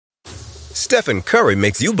Stephen Curry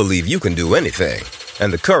makes you believe you can do anything.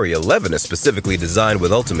 And the Curry 11 is specifically designed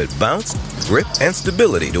with ultimate bounce, grip, and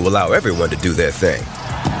stability to allow everyone to do their thing.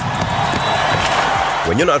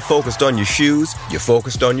 When you're not focused on your shoes, you're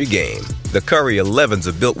focused on your game. The Curry 11s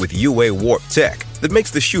are built with UA Warp tech that makes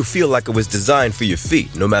the shoe feel like it was designed for your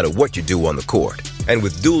feet no matter what you do on the court. And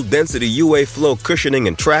with dual-density UA Flow cushioning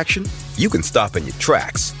and traction, you can stop in your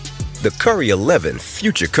tracks. The Curry 11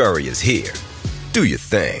 Future Curry is here. Do your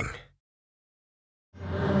thing.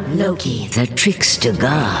 Loki, the trickster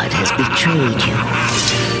god, has betrayed you.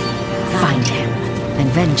 Find him, and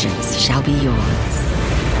vengeance shall be yours.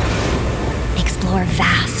 Explore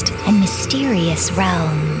vast and mysterious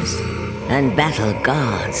realms. And battle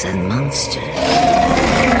gods and monsters.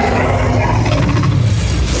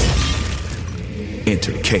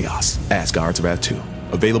 Enter Chaos, Asgard's Wrath 2.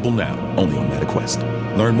 Available now, only on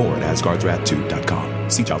MetaQuest. Learn more at asgardswrath2.com.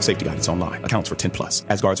 See child safety guidance online. Accounts for 10+.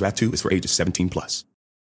 Asgard's Wrath 2 is for ages 17+.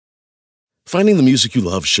 Finding the music you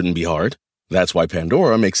love shouldn't be hard. That's why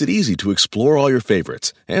Pandora makes it easy to explore all your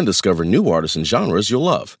favorites and discover new artists and genres you'll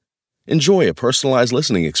love. Enjoy a personalized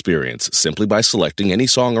listening experience simply by selecting any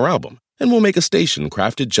song or album, and we'll make a station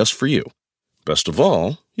crafted just for you. Best of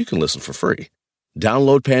all, you can listen for free.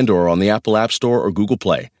 Download Pandora on the Apple App Store or Google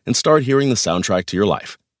Play and start hearing the soundtrack to your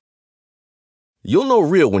life. You'll know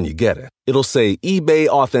real when you get it. It'll say eBay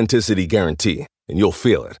Authenticity Guarantee, and you'll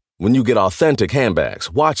feel it. When you get authentic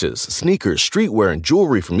handbags, watches, sneakers, streetwear, and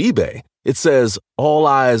jewelry from eBay, it says, all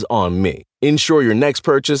eyes on me. Ensure your next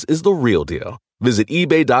purchase is the real deal. Visit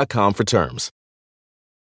eBay.com for terms.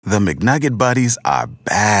 The McNugget Buddies are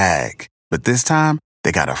back. But this time,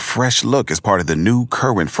 they got a fresh look as part of the new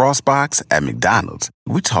Kerwin Frost box at McDonald's.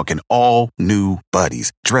 We're talking all new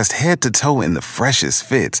buddies, dressed head to toe in the freshest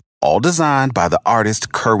fits, all designed by the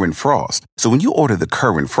artist Kerwin Frost. So when you order the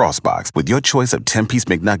Kerwin Frost box with your choice of 10-piece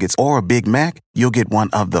McNuggets or a Big Mac, you'll get one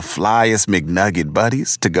of the flyest McNugget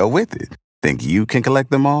buddies to go with it. Think you can collect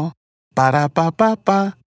them all?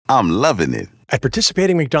 Ba-da-ba-ba-ba. I'm loving it. At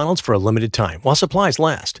participating McDonald's for a limited time while supplies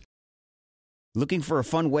last. Looking for a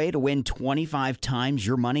fun way to win 25 times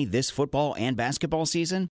your money this football and basketball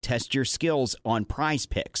season? Test your skills on Prize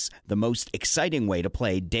Picks, the most exciting way to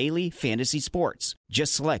play daily fantasy sports.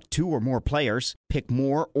 Just select 2 or more players, pick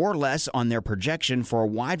more or less on their projection for a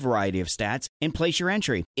wide variety of stats, and place your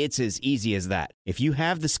entry. It's as easy as that. If you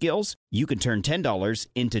have the skills, you can turn $10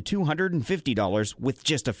 into $250 with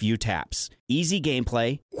just a few taps. Easy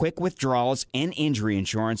gameplay, quick withdrawals, and injury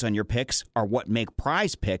insurance on your picks are what make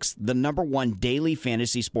Prize Picks the #1 daily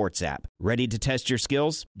fantasy sports app. Ready to test your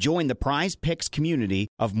skills? Join the Prize Picks community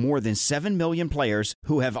of more than 7 million players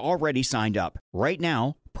who have already signed up. Right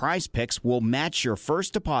now, Prize Picks will match your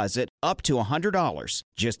first deposit up to $100.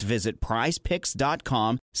 Just visit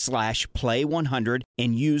prizepicks.com/play100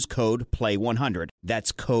 and use code PLAY100.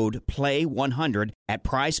 That's code PLAY100 at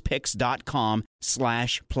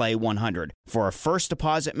prizepicks.com/play100 for a first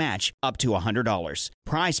deposit match up to $100.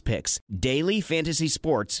 Prize Picks, daily fantasy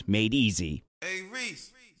sports made easy. Hey,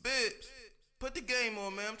 Reese, Bibbs, put the game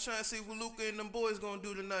on, man. I'm trying to see what Luka and them boys gonna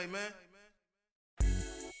do tonight, man.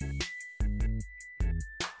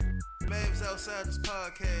 Mavs outside this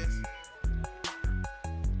podcast.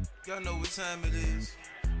 Y'all know what time it is.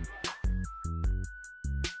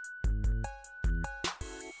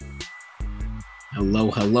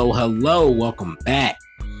 Hello, hello, hello. Welcome back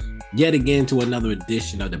yet again to another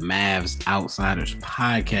edition of the Mavs Outsiders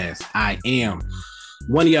podcast. I am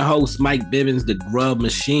one of your hosts, Mike Bibbins, the Grub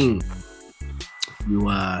Machine. If you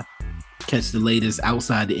catch the latest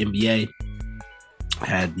outside the NBA, I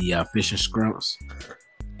had the Fish and Scrumps.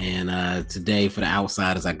 And today for the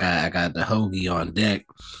outsiders, I got the hoagie on deck.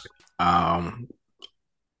 I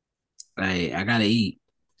gotta eat.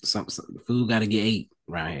 Some food gotta get ate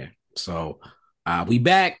around here. So we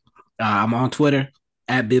back. I'm on Twitter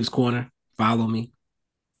at Bibbs Corner. Follow me.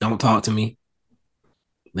 Don't talk to me.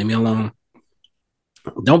 Leave me alone.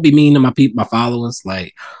 Don't be mean to my followers.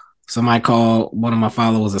 Like somebody called one of my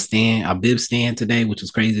followers a Bib Stan today, which was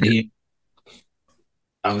crazy to hear.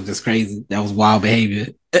 I was just crazy. That was wild behavior.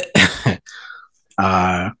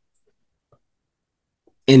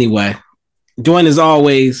 Anyway, joined as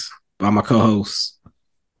always by my co-host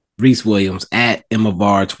Reese Williams at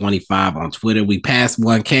Emmavar25 on Twitter. We passed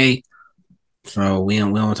 1K, so we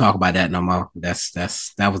don't talk about that no more. That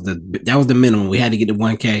was the minimum. We had to get to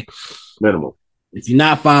 1K minimum. If you're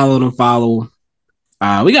not following them, follow.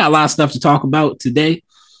 We got a lot of stuff to talk about today.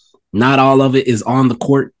 Not all of it is on the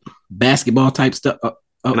court basketball type stuff.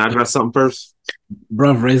 Can I address something first?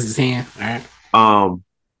 Bruv raised his hand. All right.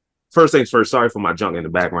 First things first, sorry for my junk in the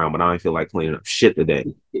background, but I don't feel like cleaning up shit today.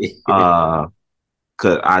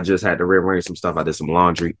 because I just had to rearrange some stuff. I did some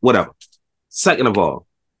laundry, whatever. Second of all,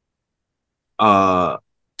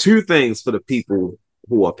 two things for the people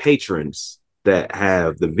who are patrons that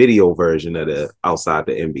have the video version of the outside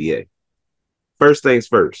the NBA. First things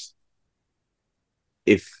first,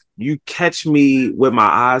 if you catch me with my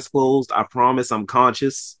eyes closed, I promise I'm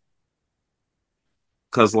conscious.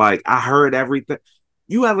 Cause like I heard everything.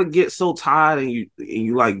 You ever get so tired and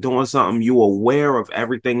you like doing something, you aware of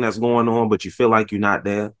everything that's going on, but you feel like you're not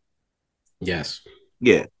there? Yes.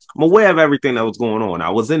 Yeah. I'm aware of everything that was going on. I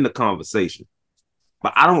was in the conversation.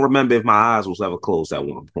 But I don't remember if my eyes was ever closed at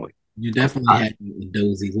one point. You definitely had a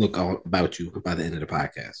dozy look about you by the end of the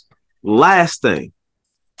podcast. Last thing.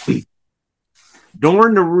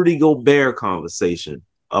 During the Rudy Gobert conversation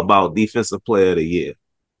about Defensive Player of the Year,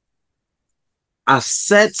 I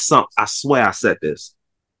said something. I swear I said this.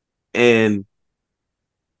 And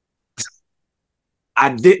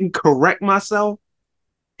I didn't correct myself.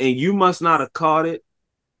 And you must not have caught it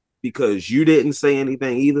because you didn't say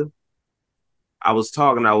anything either. I was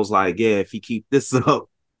talking. I was like, yeah, if he keep this up,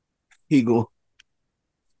 he gonna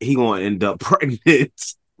end up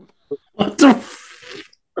pregnant. What the?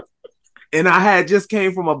 And I had just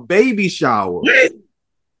came from a baby shower.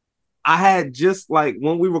 I had just like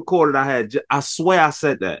when we recorded, I swear I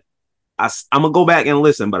said that. I'm gonna go back and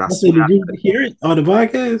listen, but I swear. Did you hear it on the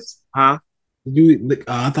podcast? Huh? Did you?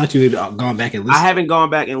 I thought you had gone back and listened. I haven't gone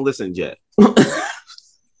back and listened yet.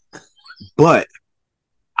 But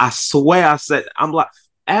I swear I said, I'm like,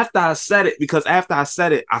 after I said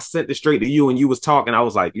it, I sent it straight to you and you was talking. I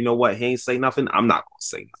was like, you know what? He ain't say nothing. I'm not gonna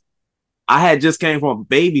say nothing. I had just came from a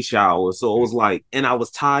baby shower, so it was like, and I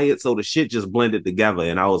was tired, so the shit just blended together,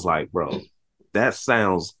 and I was like, bro, that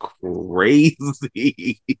sounds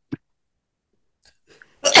crazy.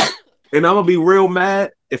 And I'm gonna be real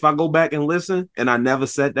mad if I go back and listen and I never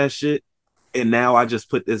said that shit, and now I just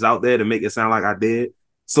put this out there to make it sound like I did.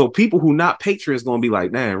 So people who not patrons gonna be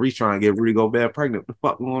like, man, Reese trying to get Rudy Gobert pregnant. What the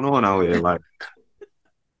fuck going on out here? Like,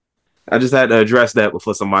 I just had to address that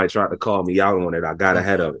before somebody tried to call me out on it. I got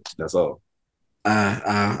ahead of it. That's all.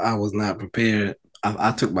 I was not prepared.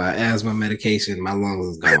 I took my asthma medication. My lungs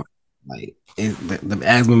is gone. Like the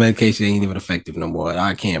asthma medication ain't even effective no more.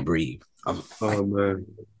 I can't breathe. Man.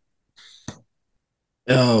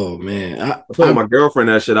 Oh man. I told my girlfriend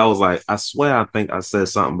that shit. I was like, I swear I think I said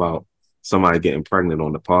something about somebody getting pregnant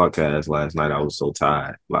on the podcast last night. I was so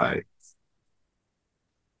tired. Like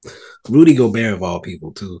Rudy Gobert of all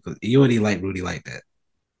people too, because you already like Rudy like that.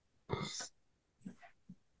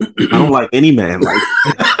 I don't like any man like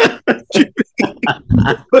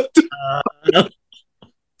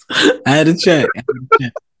I had to check.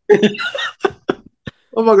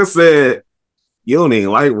 Motherfucker said, you don't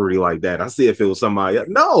even like Rudy like that. I see if it was somebody else.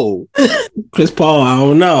 No. Chris Paul, I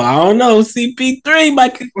don't know. CP3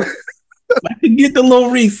 might could get the little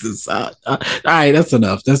Reese's. All right, that's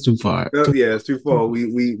enough. That's too far. Yeah, it's too far.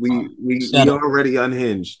 We already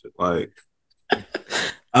unhinged. Like,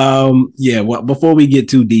 yeah. Well, before we get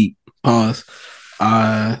too deep, pause.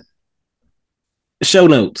 Show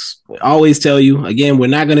notes. I always tell you again, we're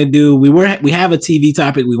not gonna do. We have a TV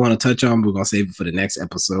topic we want to touch on. We're gonna save it for the next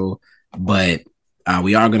episode, but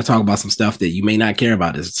we are gonna talk about some stuff that you may not care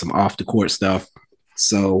about. There's some off the court stuff,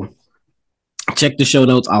 so. Check the show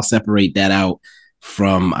notes. I'll separate that out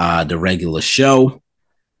from the regular show.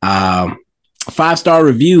 5-star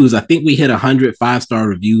reviews. I think we hit 100 5-star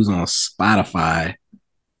reviews on Spotify.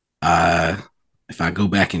 If I go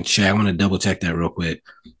back and check, I want to double check that real quick.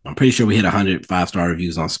 I'm pretty sure we hit 100 5-star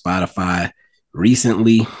reviews on Spotify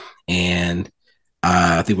recently. And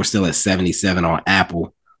I think we're still at 77 on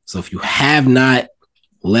Apple. So if you have not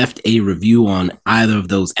left a review on either of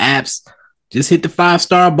those apps, just hit the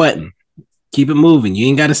 5-star button. Keep it moving. You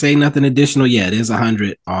ain't got to say nothing additional yet. It is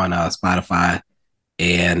 100 on Spotify.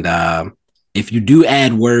 And if you do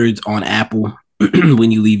add words on Apple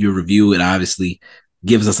when you leave your review, it obviously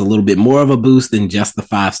gives us a little bit more of a boost than just the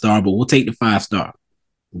 5-star, but we'll take the 5-star.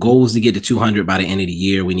 Goal is to get to 200 by the end of the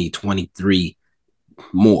year. We need 23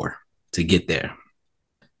 more to get there.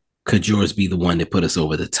 Could yours be the one that put us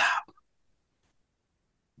over the top?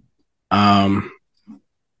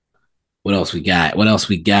 What else we got?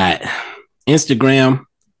 Instagram.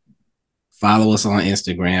 Follow us on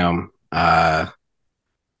Instagram.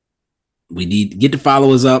 We need to get the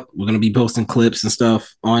followers up. We're going to be posting clips and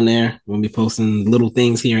stuff on there. We're going to be posting little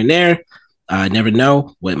things here and there. Never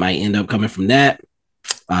know what might end up coming from that.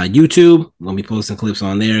 YouTube, we're going to be posting clips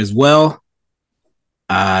on there as well.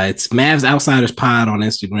 It's Mavs Outsiders Pod on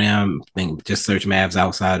Instagram. I think just search Mavs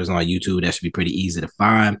Outsiders on YouTube. That should be pretty easy to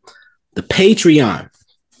find. The Patreon.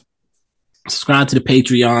 Subscribe to the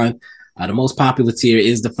Patreon. The most popular tier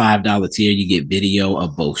is the $5 tier. You get video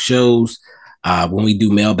of both shows. When we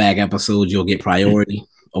do mailbag episodes, you'll get priority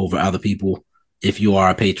over other people. If you are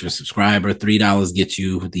a patron subscriber, $3 gets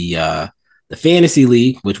you the fantasy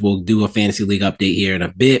league, which we'll do a fantasy league update here in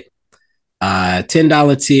a bit.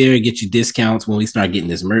 $10 tier gets you discounts when we start getting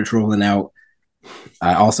this merch rolling out.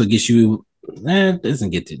 Also gets you doesn't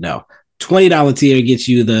get to no $20 tier gets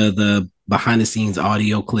you the behind the scenes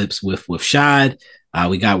audio clips with Shad.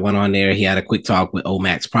 We got one on there. He had a quick talk with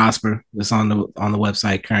Omax Prosper. That's on the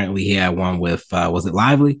website currently. He had one with was it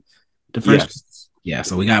Lively? The first, yes. Yeah.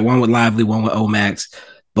 So we got one with Lively, one with Omax,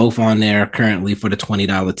 both on there currently for the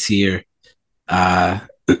 $20 tier.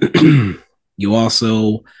 You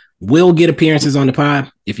also will get appearances on the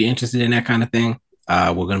pod if you're interested in that kind of thing.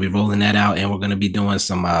 We're going to be rolling that out, and we're going to be doing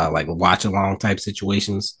some like watch along type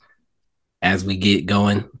situations as we get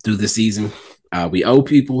going through the season. We owe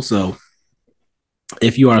people, so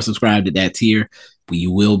if you are subscribed to that tier, we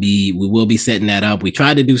will be setting that up. We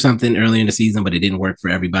tried to do something earlier in the season, but it didn't work for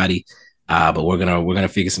everybody. But we're gonna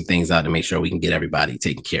figure some things out to make sure we can get everybody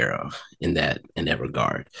taken care of in that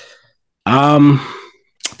regard. I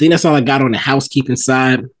think that's all I got on the housekeeping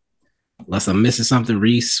side. Unless I'm missing something,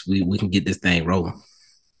 Reese, we can get this thing rolling.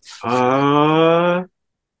 I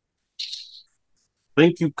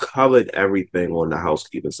think you covered everything on the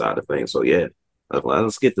housekeeping side of things. So yeah,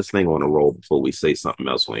 let's get this thing on the roll before we say something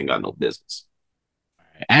else. We ain't got no business.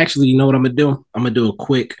 Actually, you know what I'm gonna do? I'm gonna do a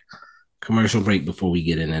quick commercial break before we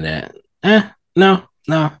get into that. No,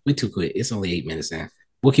 we too quick. It's only 8 minutes in.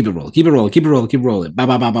 We'll keep it rolling. Keep it rolling.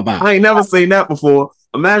 Bye. I ain't never seen that before.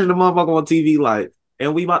 Imagine the motherfucker on TV like,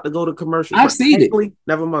 and we about to go to commercial. I've seen it.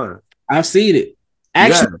 Never mind. I've seen it.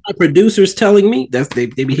 Actually, my producer's telling me they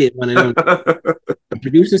be hitting one of them. The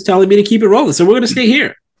producer's telling me to keep it rolling, so we're gonna stay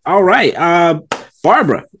here. All right,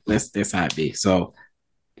 Barbara. That's how it be. So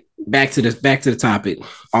back to the topic.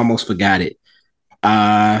 Almost forgot it.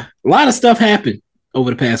 A lot of stuff happened over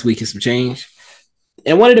the past week and some change.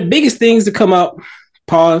 And one of the biggest things to come up,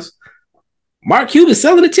 pause, Mark Cuban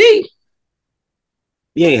selling the team.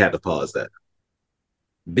 You ain't had to pause that.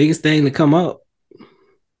 Biggest thing to come up.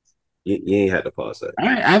 You ain't had to pause that. All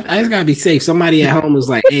right, I just gotta be safe. Somebody at home was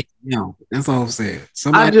like, "Hey, that's all I'm saying."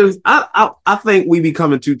 I think we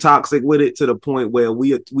becoming too toxic with it to the point where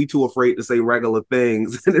we too afraid to say regular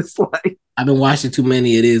things, and it's like I've been watching too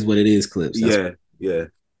many. It is what it is clips. Yeah.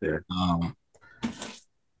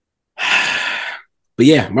 But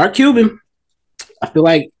yeah, Mark Cuban, I feel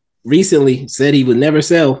like recently said he would never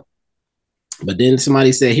sell, but then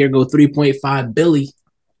somebody said, "Here go 3.5 billion."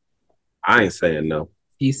 I ain't saying no.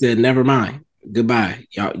 He said, "Never mind, goodbye,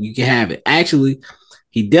 y'all. You can have it." Actually,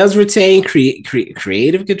 he does retain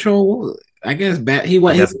creative control. I guess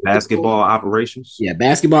basketball operations. Yeah,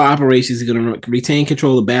 basketball operations. He's going to retain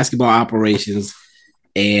control of basketball operations,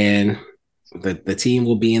 and the team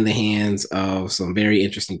will be in the hands of some very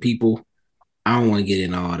interesting people. I don't want to get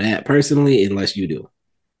into all that personally, unless you do.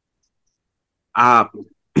 I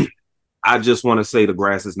just want to say the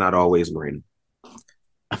grass is not always green.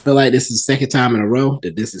 I feel like this is the second time in a row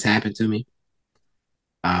that this has happened to me.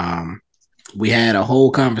 We had a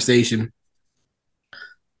whole conversation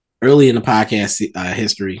early in the podcast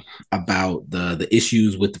history about the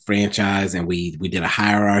issues with the franchise, and we did a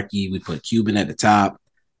hierarchy. We put Cuban at the top,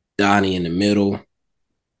 Donnie in the middle,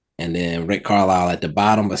 and then Rick Carlisle at the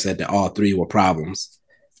bottom, but said that all three were problems.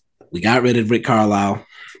 We got rid of Rick Carlisle,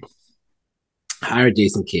 hired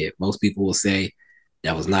Jason Kidd. Most people will say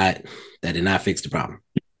that did not fix the problem.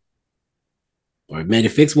 Or it made it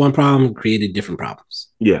fix one problem, created different problems.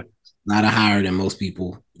 Yeah. Not a hire that most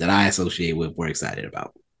people that I associate with were excited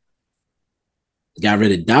about. Got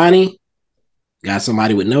rid of Donnie. Got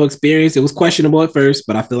somebody with no experience. It was questionable at first,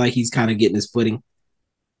 but I feel like he's kind of getting his footing.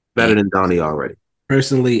 Better than Donnie already.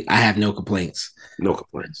 Personally, I have no complaints. No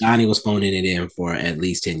complaints. Donnie was phoning it in for at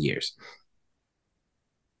least 10 years.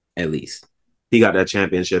 At least. He got that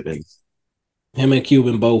championship in. Him and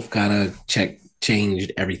Cuban both kind of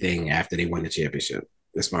changed everything after they won the championship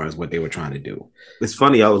as far as what they were trying to do. It's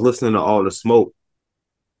funny. I was listening to All the Smoke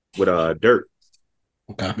with Dirt.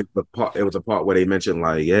 Okay. It was a part where they mentioned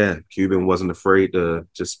like, yeah, Cuban wasn't afraid to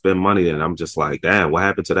just spend money. And I'm just like, damn, what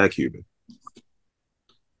happened to that Cuban?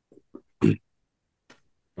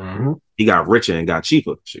 Mm-hmm. He got richer and got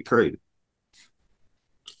cheaper. Shit crazy.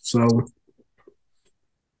 So,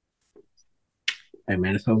 hey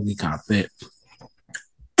man, it's hopefully kind of fit.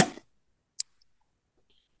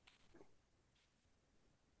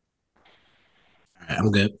 All right, I'm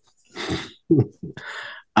good.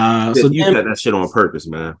 So you got that shit on purpose,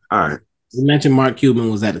 man. All right. You mentioned Mark Cuban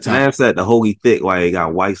was at the top. Man said the hoagie thick while he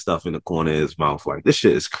got white stuff in the corner of his mouth. Like, this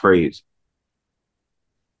shit is crazy.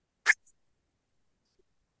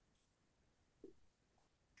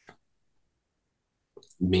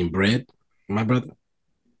 You mean bread, my brother?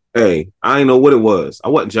 Hey, I didn't know what it was. I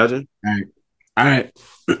wasn't judging. All right.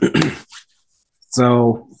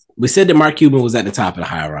 So we said that Mark Cuban was at the top of the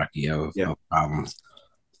hierarchy of problems,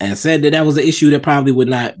 and said that was an issue that probably would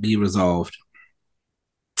not be resolved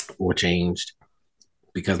or changed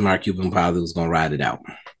because Mark Cuban probably was going to ride it out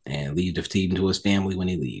and leave the team to his family when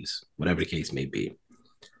he leaves, whatever the case may be.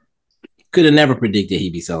 Could have never predicted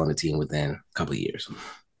he'd be selling the team within a couple of years.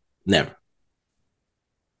 Never.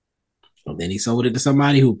 And then he sold it to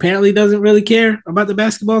somebody who apparently doesn't really care about the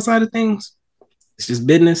basketball side of things. It's just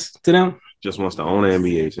business to them. Just wants to own an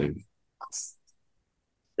NBA team.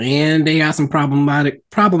 And they got some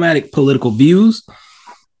problematic political views,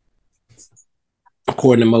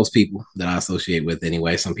 according to most people that I associate with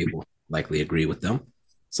anyway. Some people likely agree with them.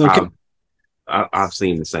 So I've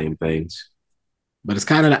seen the same things. But it's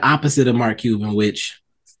kind of the opposite of Mark Cuban, which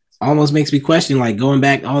almost makes me question, like, going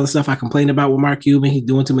back, all the stuff I complained about with Mark Cuban, he's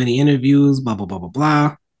doing too many interviews, blah, blah, blah, blah,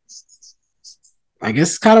 blah. I guess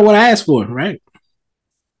it's kind of what I asked for, right?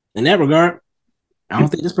 In that regard, I don't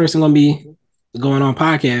think this person going to be going on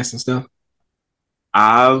podcasts and stuff.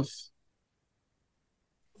 I've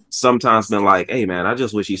sometimes been like, hey, man, I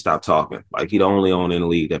just wish he stopped talking. Like, he the only owner in the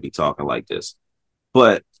league that be talking like this.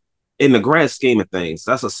 But in the grand scheme of things,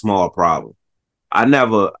 that's a small problem. I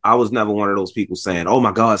was never one of those people saying, oh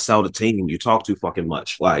my God, sell the team. You talk too fucking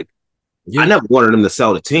much. Like, I never wanted him to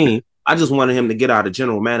sell the team. I just wanted him to get out of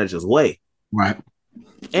general manager's way. Right.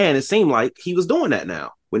 And it seemed like he was doing that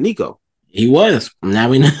now with Nico. He was. Now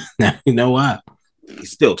we know why.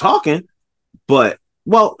 He's still talking, but,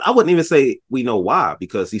 well, I wouldn't even say we know why,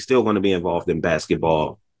 because he's still going to be involved in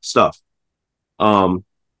basketball stuff. When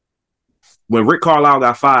Rick Carlisle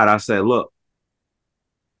got fired, I said, look,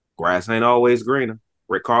 grass ain't always greener.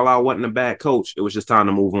 Rick Carlisle wasn't a bad coach. It was just time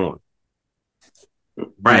to move on.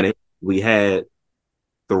 Granted, we had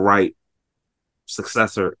the right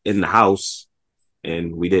successor in the house,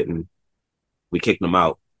 and we kicked him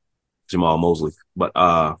out, Jamal Mosley. But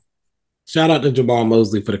shout out to Jamal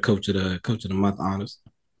Mosley for the coach of the month honors.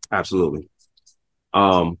 Absolutely.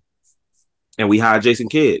 And we hired Jason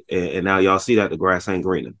Kidd, and now y'all see that the grass ain't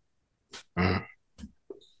greener.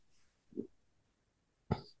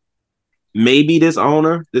 Maybe this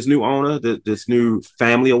new owner, this new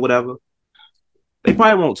family or whatever, they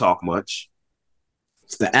probably won't talk much.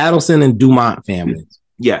 It's the Adelson and Dumont family.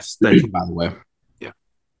 Yes, thank you. By the way. Yeah.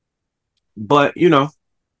 But, the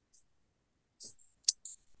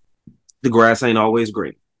grass ain't always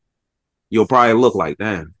green. You'll probably look like,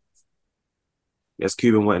 damn, guess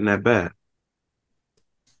Cuban wasn't that bad.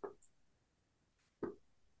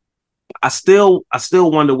 I still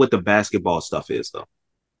wonder what the basketball stuff is, though.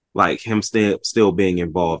 Like him still being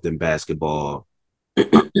involved in basketball,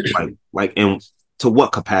 like in to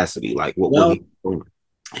what capacity? Like what will he do?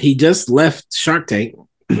 He just left Shark Tank,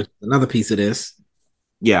 which is another piece of this.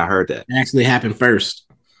 Yeah, I heard that. It actually happened first.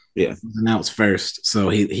 Yeah, it was announced first. So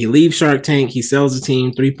he leaves Shark Tank. He sells the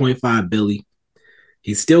team $3.5 billion.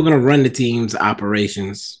 He's still going to run the team's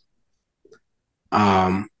operations.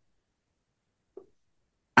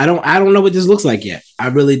 I don't know what this looks like yet. I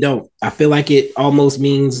really don't. I feel like it almost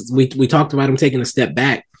means we talked about him taking a step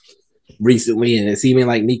back recently, and it seeming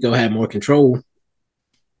like Nico had more control.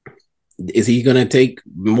 Is he going to take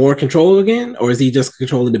more control again, or is he just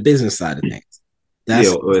controlling the business side of things?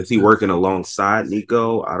 Or is he working alongside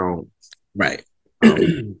Nico? I don't. Right.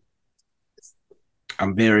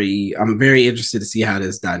 I'm very interested to see how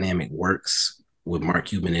this dynamic works with Mark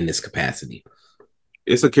Cuban in this capacity.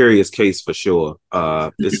 It's a curious case for sure.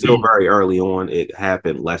 It's still very early on. It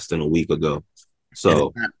happened less than a week ago, so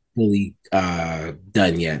it's not fully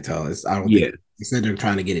done yet. So I don't think they said they're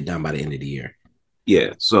trying to get it done by the end of the year.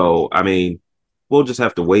 Yeah, so I mean, we'll just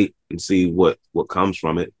have to wait and see what comes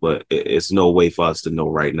from it. But it's no way for us to know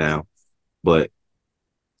right now. But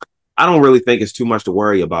I don't really think it's too much to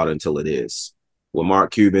worry about until it is. With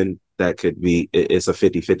Mark Cuban, that could be it's a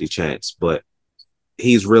 50-50 chance, but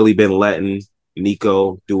he's really been letting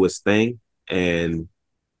Nico do his thing, and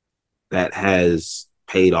that has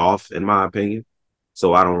paid off, in my opinion.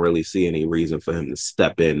 So I don't really see any reason for him to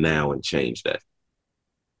step in now and change that.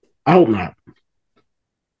 I hope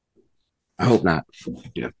not.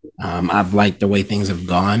 Yeah. I've liked the way things have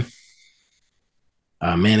gone,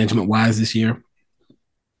 management-wise this year.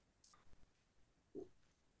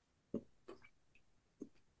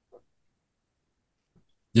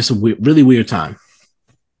 Just a really weird time.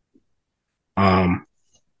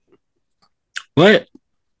 But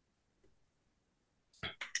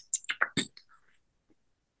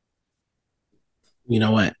you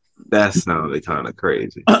know what? That sounded kind of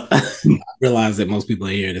crazy. I realize that most people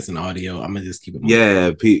are hearing this in audio. I'm gonna just keep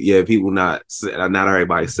it. People not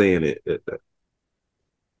everybody saying it.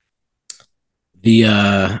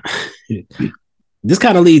 The this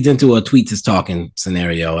kind of leads into a tweets is talking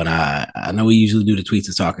scenario, and I know we usually do the tweets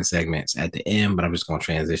is talking segments at the end, but I'm just gonna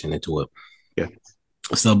transition into it. Yeah.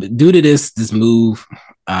 So due to this move,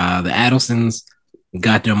 the Adelsons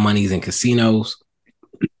got their monies in casinos.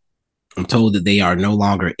 I'm told that they are no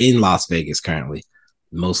longer in Las Vegas currently,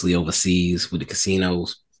 mostly overseas with the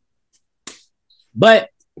casinos. But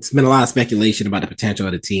it's been a lot of speculation about the potential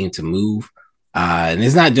of the team to move. And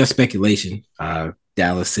it's not just speculation.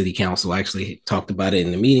 Dallas City Council actually talked about it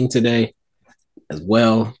in the meeting today as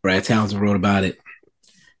well. Brad Townsend wrote about it.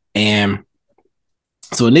 And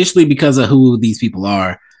so initially, because of who these people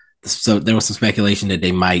are, so there was some speculation that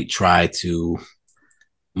they might try to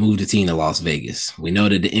move the team to Las Vegas. We know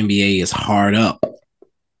that the NBA is hard up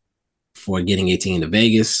for getting a team to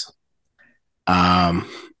Vegas.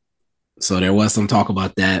 So there was some talk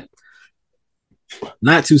about that.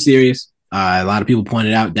 Not too serious. A lot of people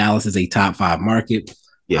pointed out Dallas is a top 5 market.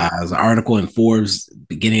 Yeah. There's an article in Forbes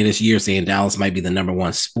beginning of this year saying Dallas might be the number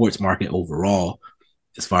 1 sports market overall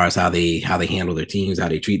as far as how they handle their teams, how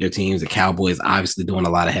they treat their teams. The Cowboys obviously doing a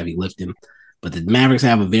lot of heavy lifting, but the Mavericks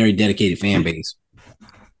have a very dedicated fan base.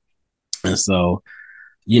 And so,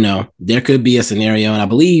 there could be a scenario, and I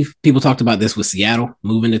believe people talked about this with Seattle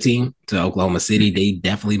moving the team to Oklahoma City. They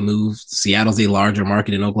definitely moved. Seattle's a larger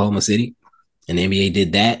market in Oklahoma City, and the NBA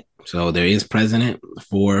did that. So there is precedent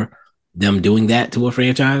for them doing that to a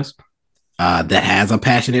franchise that has a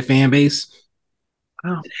passionate fan base,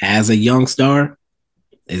 has a young star.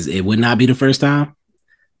 It would not be the first time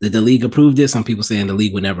that the league approved it. Some people saying the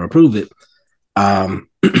league would never approve it.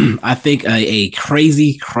 I think a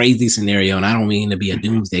crazy scenario, and I don't mean to be a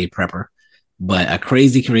doomsday prepper, but a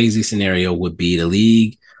crazy scenario would be the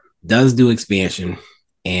league does do expansion,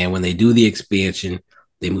 and when they do the expansion,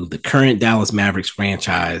 they move the current Dallas Mavericks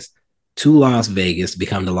franchise to Las Vegas,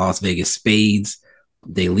 become the Las Vegas Spades.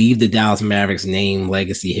 They leave the Dallas Mavericks name,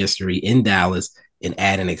 legacy, history in Dallas, and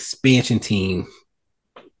add an expansion team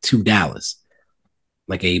to Dallas,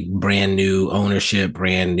 like a brand new ownership,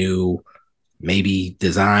 brand new maybe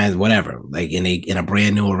designs, whatever, like in a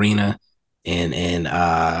brand new arena. And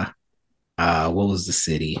what was the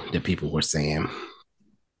city that people were saying?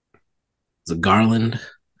 Was it Garland?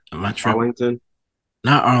 Am I tripping? Arlington?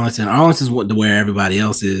 Not Arlington. Arlington's where everybody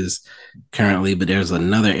else is currently, but there's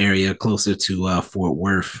another area closer to Fort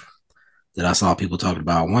Worth that I saw people talking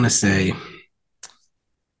about. I want to say,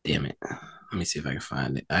 damn it. Let me see if I can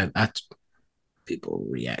find it. I people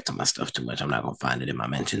react to my stuff too much. I'm not gonna find it in my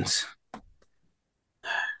mentions.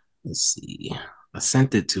 Let's see. I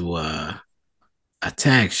sent it to a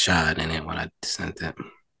tag shot in it when I sent it.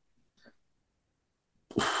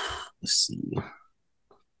 Let's see.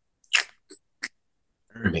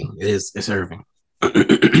 Irving. It's Irving.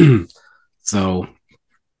 So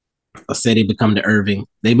I said they become the Irving.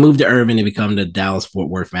 They moved to Irving to become the Dallas Fort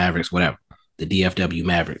Worth Mavericks, whatever. The DFW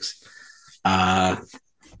Mavericks. Kind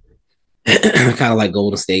of like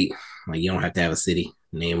Golden State. Like, you don't have to have a city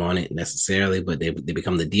name on it necessarily, but they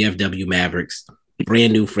become the DFW Mavericks,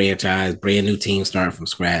 brand new franchise, brand new team starting from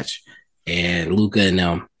scratch. And Luka and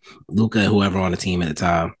whoever on the team at the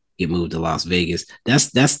time, get moved to Las Vegas.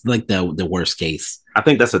 That's like the worst case. I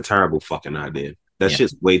think that's a terrible fucking idea. That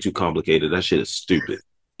shit's way too complicated. That shit is stupid.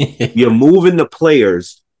 You're moving the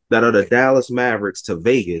players that are the Dallas Mavericks to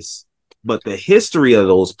Vegas, but the history of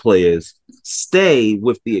those players stay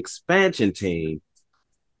with the expansion team.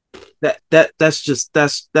 That's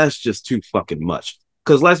just too fucking much.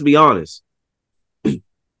 Because let's be honest,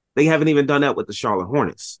 they haven't even done that with the Charlotte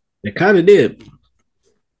Hornets. They kind of did.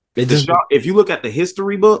 If you look at the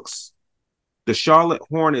history books, the Charlotte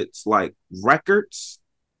Hornets like records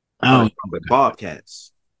with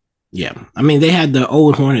Bobcats. Yeah, I mean they had the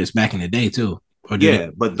old Hornets back in the day too.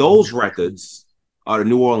 But those records are the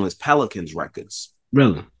New Orleans Pelicans records.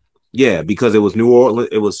 Really? Yeah, because it was New Orleans,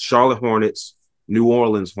 it was Charlotte Hornets, New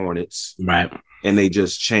Orleans Hornets, right? And they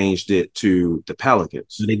just changed it to the Pelicans.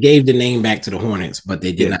 So they gave the name back to the Hornets, but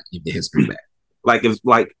they did not give the history back.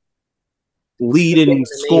 Like leading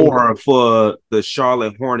scorer for the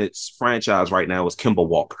Charlotte Hornets franchise right now is Kemba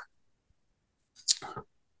Walker.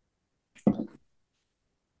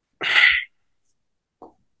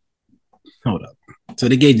 Hold up. So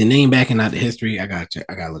they gave the name back and not the history. I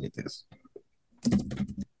gotta look at this.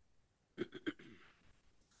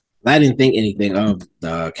 I didn't think anything of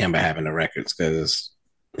Kemba having the records because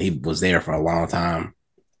he was there for a long time.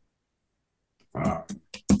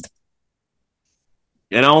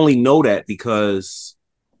 And I only know that because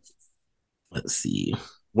Let's see.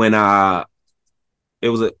 When I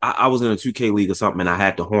was in a 2K league or something, and I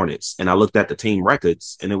had the Hornets, and I looked at the team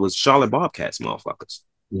records, and it was Charlotte Bobcats, motherfuckers.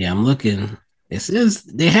 Yeah, I'm looking. It says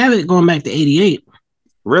they have it going back to 88.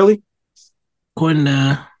 Really? According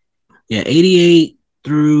to 88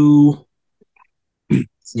 through.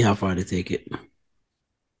 See how far they take it.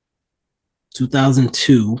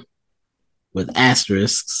 2002 with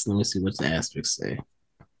asterisks. Let me see what the asterisks say.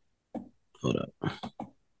 Hold up.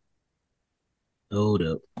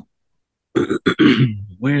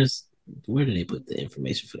 Where do they put the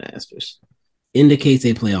information for the asterisk? Indicates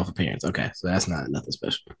a playoff appearance. Okay, so that's not nothing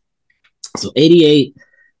special. So 88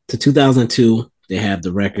 to 2002, they have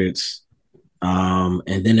the records. And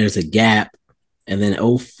then there's a gap. And then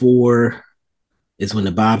 04 is when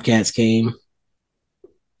the Bobcats came.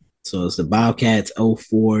 So it's the Bobcats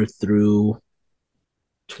 04 through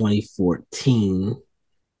 2014.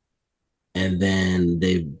 And then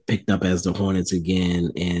they picked up as the Hornets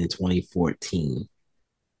again in 2014.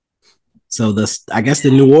 So I guess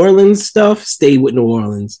the New Orleans stuff stayed with New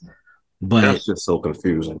Orleans. But that's just so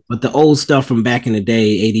confusing. But the old stuff from back in the day,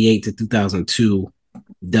 88 to 2002,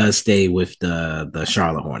 does stay with the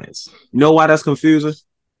Charlotte Hornets. You know why that's confusing?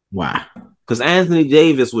 Why? Because Anthony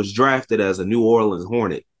Davis was drafted as a New Orleans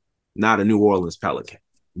Hornet, not a New Orleans Pelican.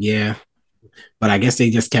 Yeah. But I guess they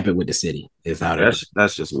just kept it with the city.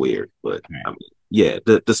 That's just weird. But right. I mean, yeah,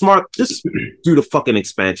 the smart, just do the fucking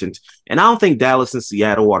expansions. And I don't think Dallas and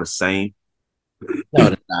Seattle are the same. No,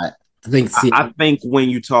 they're not. I think when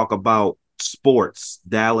you talk about sports,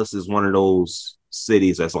 Dallas is one of those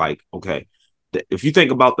cities that's like, okay, if you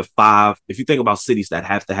think about cities that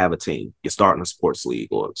have to have a team, you're starting a sports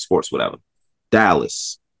league or sports whatever.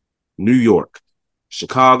 Dallas, New York,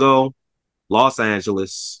 Chicago, Los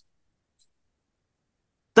Angeles.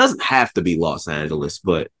 Doesn't have to be Los Angeles,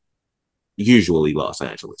 but usually Los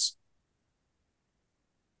Angeles.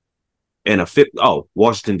 And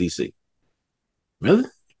Washington, D.C. Really?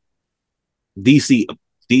 D.C.,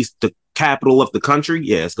 the capital of the country,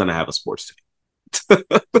 yeah, it's going to have a sports team.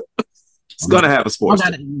 It's going to have a sports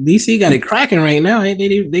team. D.C. got it cracking right now.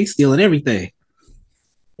 They stealing everything.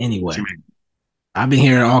 Anyway, I've been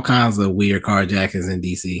hearing all kinds of weird carjackings in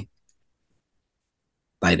D.C.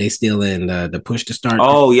 Like they stealing the push to start.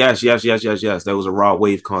 Oh, yes. There was a Rod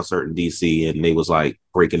Wave concert in D.C. and they was like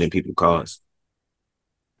breaking in people's cars.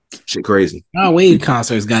 Shit crazy. Rod Wave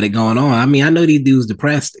concerts got it going on. I mean, I know these dudes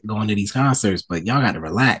depressed going to these concerts, but y'all got to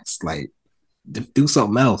relax. Like, do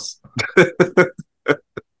something else.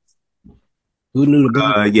 Who knew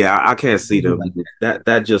the yeah, I can't see them.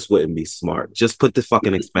 That just wouldn't be smart. Just put the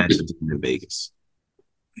fucking expansion in Vegas.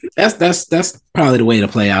 That's probably the way to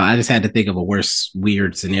play out. I just had to think of a worse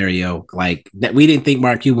weird scenario like that. We didn't think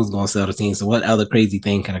Mark Cuban was going to sell the team. So what other crazy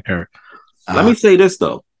thing can occur? Let me say this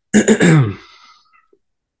though.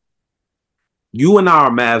 You and I are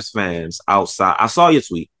Mavs fans outside. I saw your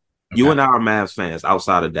tweet. Okay. You and I are Mavs fans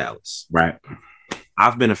outside of Dallas. Right.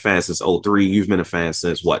 I've been a fan since 03. You've been a fan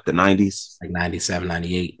since what, the 90s? Like 97,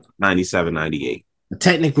 98. 97, 98.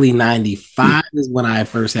 Technically, 95 is when I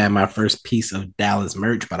first had my first piece of Dallas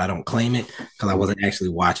merch, but I don't claim it because I wasn't actually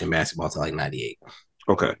watching basketball till like 98.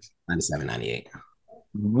 Okay. 97, 98.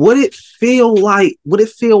 Would it feel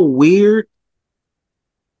weird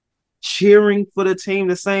cheering for the team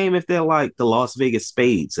the same if they're like the Las Vegas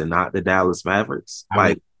Spades and not the Dallas Mavericks?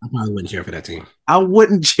 I probably wouldn't cheer for that team. I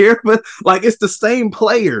wouldn't cheer for, like, it's the same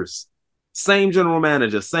players, same general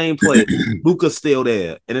manager, same player. Luka's still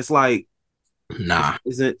there. And it's like, nah.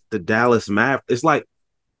 Isn't the Dallas Mavericks? It's like,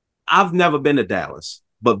 I've never been to Dallas,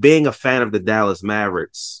 but being a fan of the Dallas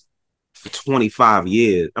Mavericks for 25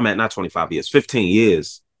 years, I mean, not 25 years, 15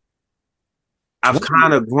 years, I've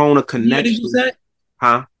kind of grown a connection. What year did you say?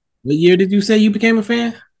 Huh? What year did you say you became a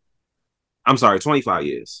fan? I'm sorry, 25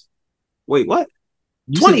 years. Wait, what?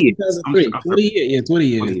 You 20 years. 20 years. Yeah, 20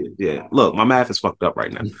 years. 20 years. Yeah. Look, my math is fucked up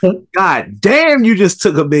right now. God damn, you just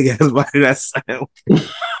took a big ass bite of that sound.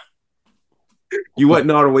 You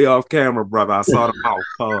wasn't all the way off camera, brother. I saw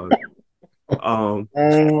the mouth.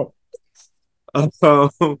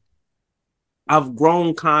 I've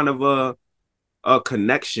grown kind of a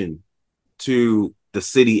connection to the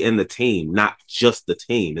city and the team, not just the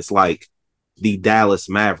team. It's like the Dallas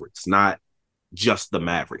Mavericks, not just the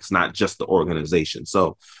Mavericks, not just the organization.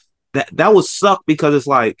 So that would suck because it's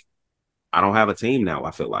like I don't have a team now.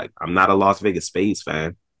 I feel like I'm not a Las Vegas Spades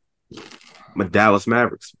fan. I'm a Dallas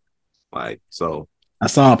Mavericks. Like, so I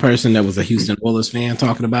saw a person that was a Houston Oilers fan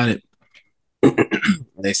talking about it.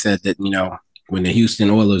 They said that, when the Houston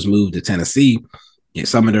Oilers moved to Tennessee,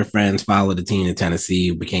 some of their friends followed the team in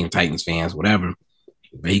Tennessee, became Titans fans, whatever.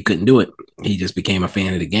 But he couldn't do it. He just became a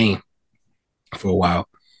fan of the game. for a while.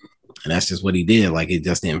 And that's just what he did. Like, it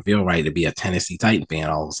just didn't feel right to be a Tennessee Titan fan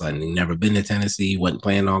all of a sudden. He never been to Tennessee, wasn't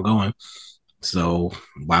planning on going. So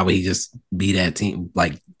why would he just be that team,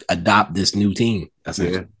 like adopt this new team,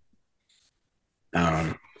 essentially?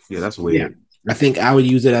 Yeah, that's weird. I think I would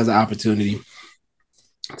use it as an opportunity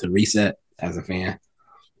to reset as a fan,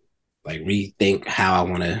 like rethink how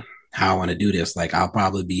I want to do this. Like, I'll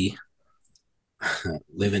probably be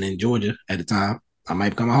living in Georgia at the time. I might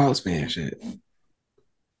become a Hawks fan. Shit,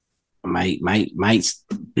 I might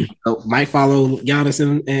follow Giannis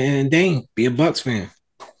and Dame. Be a Bucks fan.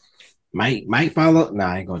 Might follow. Nah,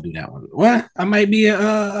 I ain't gonna do that one. What? I might be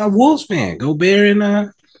a Wolves fan. Go Bear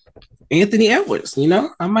and Anthony Edwards.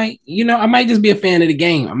 I might just be a fan of the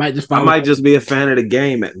game. I might just be a fan of the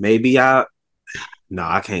game. Maybe I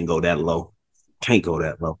can't go that low. Can't go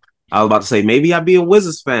that low. I was about to say maybe I'd be a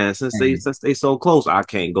Wizards fan since they so close. I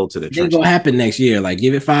can't go to the trenches. It's gonna happen next year. Like,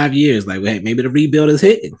 give it 5 years. Like, maybe the rebuild is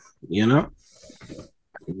hitting. I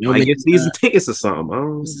get season tickets or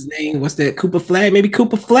something. What's his name? What's that? Cooper Flag? Maybe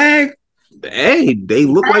Cooper Flag. Hey, they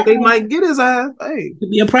look like they might get his ass. Hey, could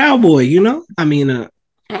be a proud boy. I mean,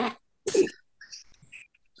 let's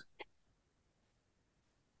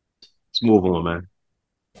move on, man.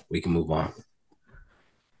 We can move on.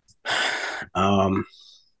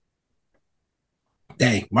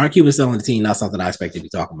 Dang, Mark Cuban selling the team, not something I expected to be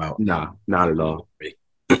talking about. Nah, not at all. But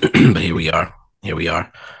here we are.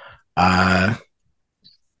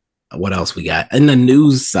 What else we got? In the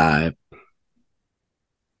news side,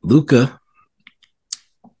 Luka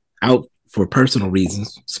out for personal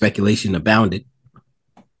reasons. Speculation abounded.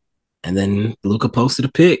 And then Luka posted a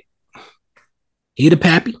pic. He the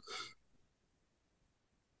pappy.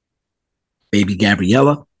 Baby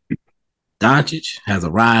Gabriella Doncic has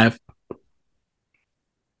arrived.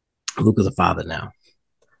 Luka's a father now.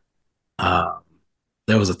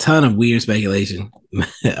 There was a ton of weird speculation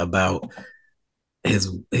about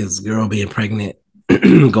his girl being pregnant,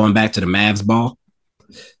 going back to the Mavs ball,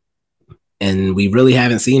 and we really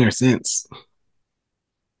haven't seen her since.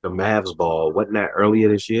 The Mavs ball, wasn't that earlier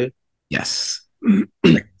this year? Yes,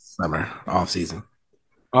 summer off season.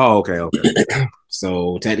 Oh, okay.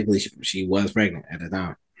 So technically, she was pregnant at the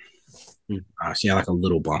time. She had like a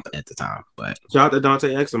little bump at the time, but shout out to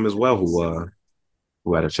Dante Exum as well, who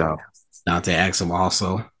had a child. Dante Exum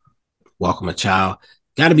also welcome a child.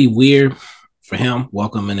 Got to be weird for him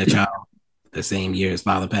welcoming a child the same year his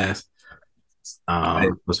father passed.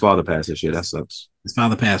 His father passed this year. That sucks. His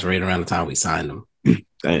father passed right around the time we signed him.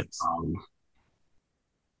 Damn.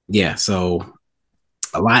 Yeah. So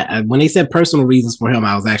a lot. When they said personal reasons for him,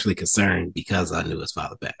 I was actually concerned because I knew his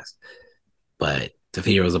father passed. But to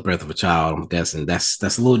hear it was a birth of a child, I'm guessing that's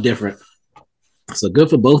a little different. So good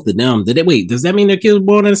for both of them. Does that mean their kids were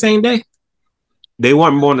born on the same day? They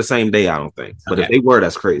weren't born the same day, I don't think. But if they were,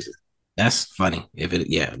 that's crazy. That's funny. If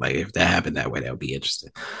that happened that way, that would be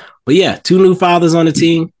interesting. But yeah, 2 new fathers on the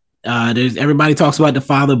team. Everybody talks about the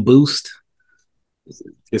father boost.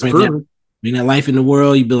 It's proven. Bring that life in the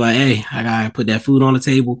world. You'd be like, hey, I gotta put that food on the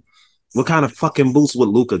table. What kind of fucking boost would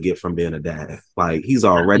Luka get from being a dad? Like, he's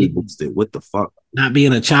already boosted. What the fuck? Not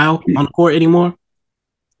being a child on the court anymore.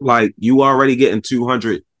 Like, you already getting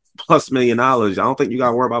 $200+ million. I don't think you got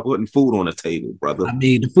to worry about putting food on the table, brother. I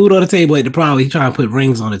mean, the food on the table ain't the problem. He's trying to put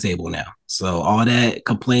rings on the table now. So all that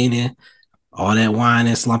complaining, all that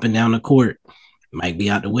whining, slumping down the court might be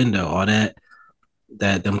out the window. All that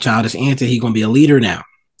them childish antics. He gonna be a leader now.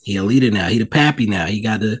 He a leader now. He the pappy now. He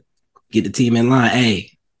got to get the team in line.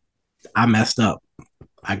 Hey, I messed up.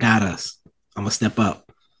 I got us. I'm gonna step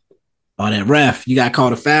up. All that ref, you got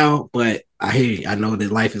called a foul, but I hear you. I know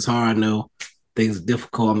that life is hard. I know things are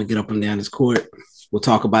difficult. I'm gonna get up and down this court. We'll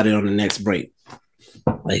talk about it on the next break.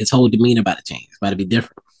 Like, his whole demeanor about to change. It's about to be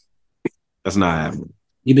different. That's not happening.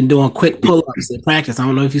 You've been doing quick pull-ups in practice. I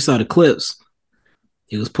don't know if you saw the clips.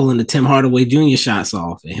 He was pulling the Tim Hardaway Jr. shots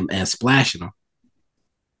off and splashing them.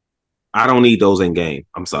 I don't need those in game.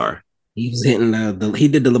 I'm sorry. He was hitting he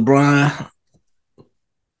did the LeBron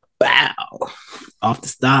bow off the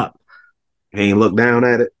stop. He ain't looked down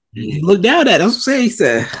at it. He looked down at it. That's what I'm saying. He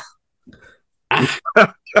said,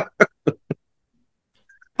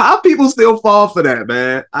 how people still fall for that,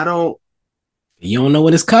 man? I don't. You don't know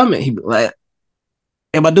when it's coming. He be like,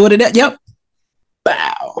 am I doing it? Yep.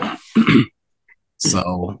 Bow.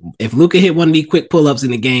 So if Luka hit one of these quick pull-ups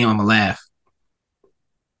in the game, I'm gonna laugh.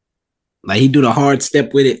 Like, he do the hard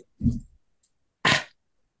step with it.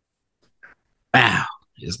 Bow.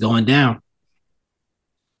 It's going down.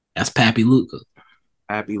 That's Pappy Luka.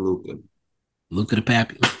 Pappy Luka. Luka the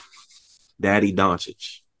Pappy. Daddy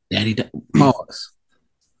Doncic. Pause.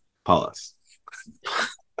 Pause.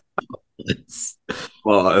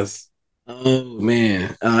 Pause. Oh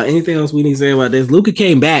man. Anything else we need to say about this? Luka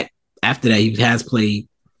came back after that. He has played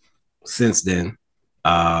since then.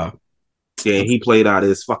 Yeah, he played out of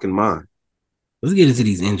his fucking mind. Let's get into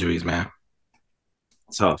these injuries, man.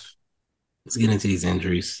 Tough. Let's get into these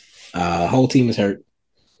injuries. Whole team is hurt.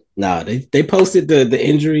 Nah, they posted the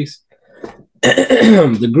injuries.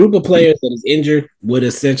 The group of players that is injured would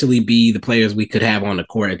essentially be the players we could have on the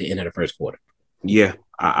court at the end of the first quarter. Yeah,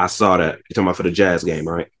 I saw that. You're talking about for the Jazz game,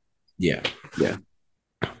 right? Yeah. Yeah.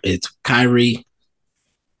 It's Kyrie,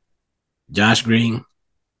 Josh Green,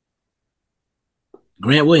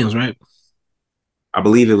 Grant Williams, right? I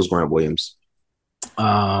believe it was Grant Williams.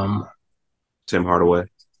 Tim Hardaway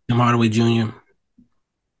Jr.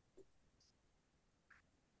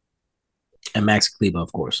 and Max Kleba,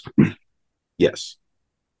 of course. Yes.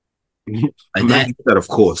 Like that, of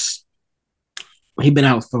course. He's been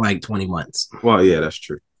out for like 20 months. Well, yeah, that's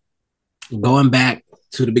true. Going back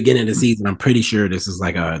to the beginning of the season, I'm pretty sure this is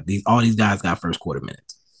like all these guys got first quarter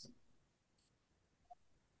minutes.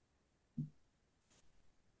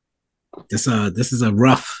 This is a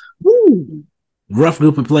rough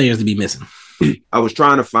group of players to be missing. I was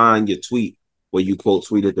trying to find your tweet where you quote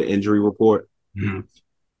tweeted the injury report. Mm-hmm.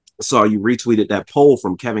 Saw you retweeted that poll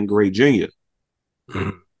from Kevin Gray Jr.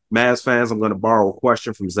 Mm-hmm. Mavs fans, I'm going to borrow a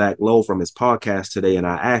question from Zach Lowe from his podcast today, and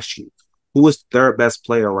I asked you, who is the third best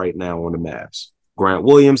player right now on the Mavs? Grant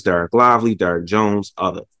Williams, Derek Lively, Derek Jones,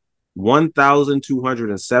 other.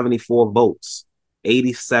 1,274 votes,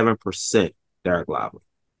 87% Derek Lively.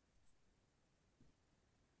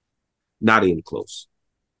 Not even close.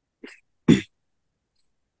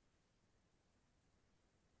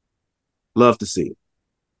 Love to see it.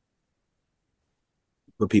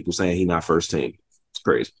 But people saying he not first team. It's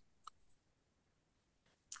crazy.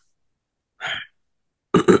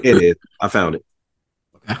 It is. I found it.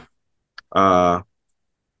 Okay.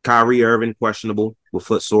 Kyrie Irving, questionable with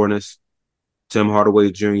foot soreness. Tim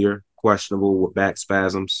Hardaway Jr., questionable with back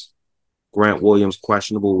spasms. Grant Williams,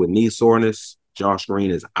 questionable with knee soreness. Josh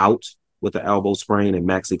Green is out with the elbow sprain, and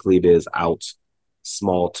Maxi Kleber is out,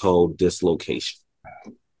 small toe dislocation.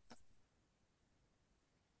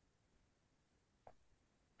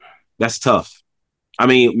 That's tough. I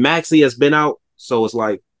mean, Maxi has been out, so it's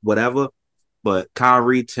like whatever. But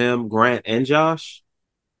Kyrie, Tim, Grant, and Josh.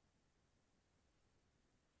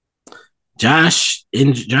 Josh's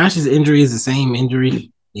injury is the same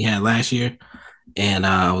injury he had last year. And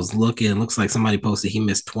I was looking, looks like somebody posted he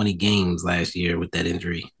missed 20 games last year with that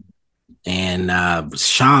injury. And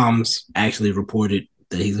Shams actually reported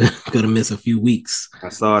that he's going to miss a few weeks. I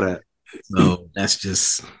saw that. So that's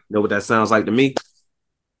just... You know what that sounds like to me?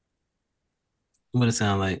 What it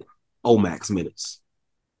sound like? Omax minutes.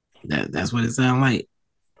 That's what it sound like.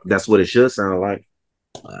 That's what it should sound like.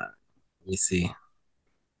 Let me see.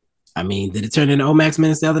 I mean, did it turn into Omax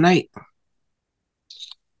minutes the other night?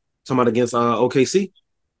 Somebody against OKC?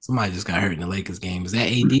 Somebody just got hurt in the Lakers game. Is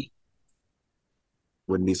that AD?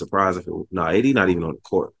 Wouldn't be surprised if it was. No, AD not even on the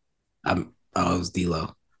court. It was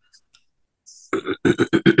D'Lo.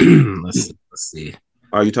 Let's see.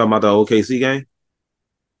 Are you talking about the OKC game?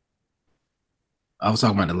 I was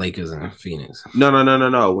talking about the Lakers and Phoenix. No.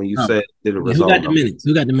 When you said did it resolve? Who got the minutes?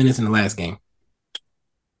 Who got the minutes in the last game?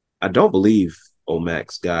 I don't believe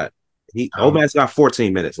Omax got. Omax got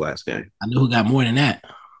 14 minutes last game. I know who got more than that.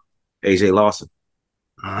 AJ Lawson.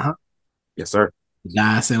 Uh-huh. Yes, sir. The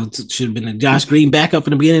guy said should have been a Josh Green backup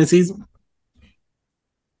in the beginning of the season.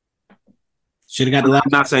 Should have got the last.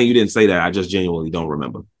 I'm not saying you didn't say that. I just genuinely don't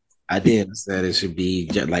remember. I did. I said it should be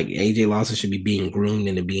just like AJ Lawson should be being groomed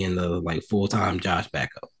into being the like full-time Josh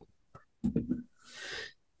backup.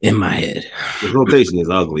 In my head. The rotation is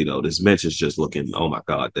ugly though. This bench is just looking, oh my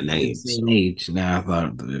God, the names. Same age. Now I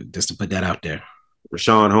thought just to put that out there.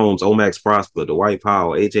 Rashawn Holmes, Omax Prosper, Dwight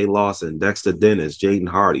Powell, AJ Lawson, Dexter Dennis, Jaden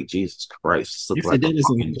Hardy. Jesus Christ. This looks like a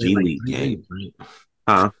fucking G League game. Minutes, right?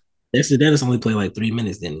 Huh? Dexter Dennis only played like 3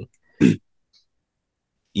 minutes, didn't he?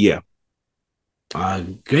 Yeah.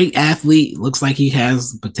 Great athlete. Looks like he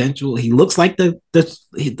has potential. He looks like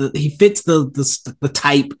he fits the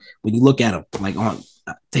type when you look at him. Like on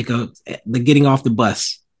the getting off the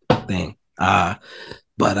bus thing. But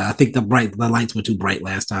I think the lights were too bright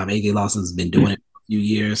last time. AJ Lawson's been doing it for a few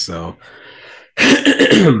years, so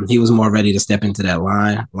he was more ready to step into that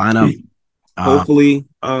lineup. Hopefully,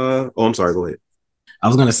 I'm sorry. Go ahead. I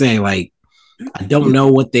was gonna say like. I don't know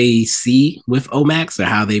what they see with Omax or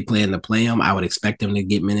how they plan to play him. I would expect him to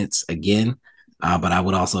get minutes again, but I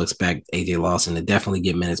would also expect AJ Lawson to definitely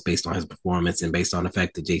get minutes based on his performance and based on the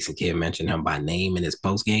fact that Jason Kidd mentioned him by name in his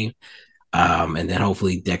post game. And then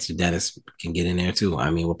hopefully Dexter Dennis can get in there too.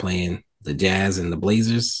 I mean, we're playing the Jazz and the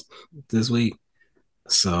Blazers this week.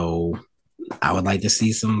 So I would like to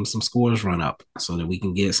see some scores run up so that we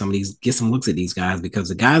can get some looks at these guys, because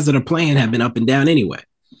the guys that are playing have been up and down anyway.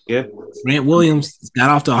 Yeah. Grant Williams got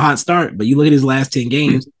off to a hot start, but you look at his last 10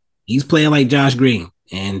 games, he's playing like Josh Green.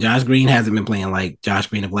 And Josh Green hasn't been playing like Josh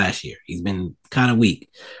Green of last year. He's been kind of weak,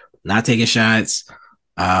 not taking shots,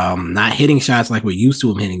 not hitting shots like we're used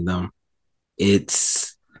to him hitting them.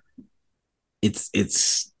 It's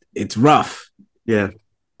rough. Yeah.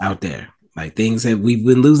 Out there. Like we've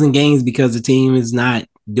been losing games because the team is not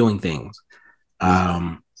doing things.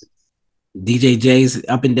 DJJ's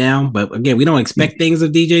up and down, but again, we don't expect things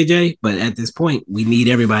of DJJ, but at this point, we need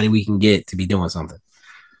everybody we can get to be doing something.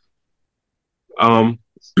 I'm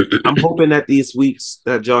hoping that these weeks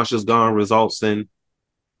that Josh is gone results in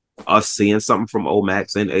us seeing something from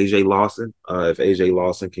Omax and AJ Lawson. If AJ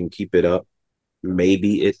Lawson can keep it up,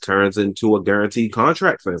 maybe it turns into a guaranteed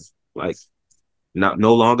contract for him. Like,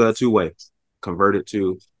 no longer a two-way, converted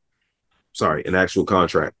to, an actual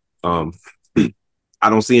contract. I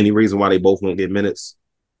don't see any reason why they both won't get minutes,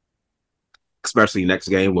 especially next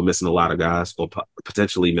game. We're missing a lot of guys, or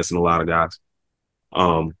potentially missing a lot of guys.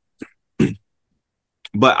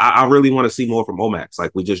 But I really want to see more from Omax.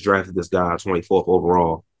 Like, we just drafted this guy 24th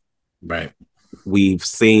overall. Right. We've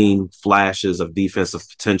seen flashes of defensive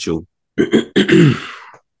potential,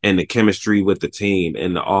 and the chemistry with the team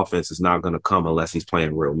and the offense is not going to come unless he's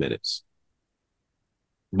playing real minutes.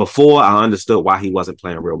 Before, I understood why he wasn't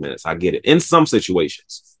playing real minutes. I get it in some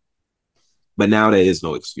situations, but now there is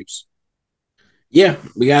no excuse. Yeah,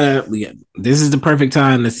 this is the perfect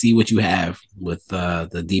time to see what you have with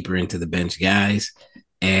the deeper into the bench guys.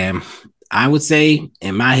 And I would say,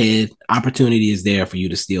 in my head, opportunity is there for you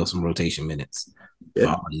to steal some rotation minutes for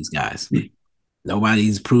all these guys.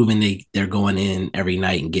 Nobody's proven they're going in every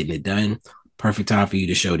night and getting it done. Perfect time for you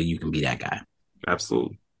to show that you can be that guy.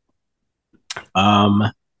 Absolutely.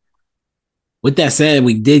 With that said,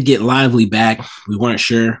 we did get Lively back. We weren't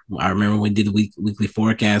sure. I remember when we did the weekly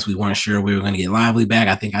forecast, we weren't sure we were going to get Lively back.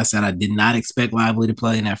 I think I said I did not expect Lively to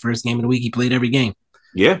play in that first game of the week. He played every game.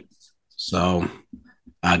 Yeah. So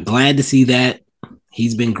glad to see that.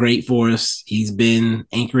 He's been great for us. He's been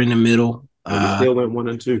anchor in the middle. We still went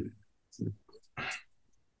 1-2.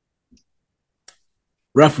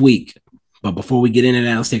 Rough week. But before we get into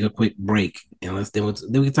that, let's take a quick break and then we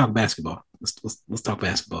can talk basketball. Let's talk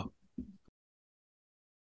basketball.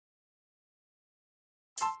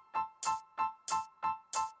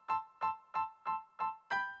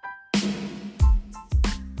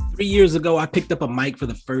 Three years ago, I picked up a mic for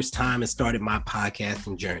the first time and started my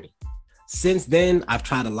podcasting journey. Since then, I've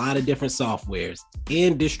tried a lot of different softwares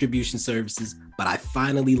and distribution services, but I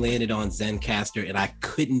finally landed on Zencastr and I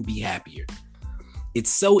couldn't be happier.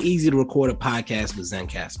 It's so easy to record a podcast with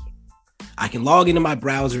Zencastr. I can log into my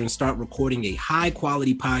browser and start recording a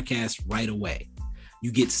high-quality podcast right away.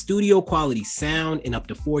 You get studio quality sound and up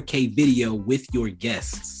to 4K video with your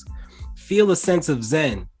guests. Feel a sense of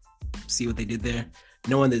Zen. See what they did there?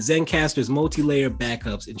 Knowing that Zencastr's multi-layer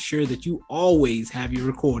backups ensure that you always have your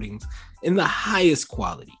recordings in the highest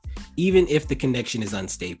quality, even if the connection is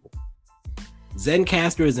unstable.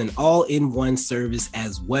 Zencastr is an all-in-one service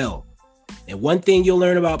as well. And one thing you'll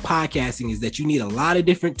learn about podcasting is that you need a lot of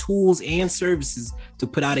different tools and services to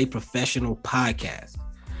put out a professional podcast.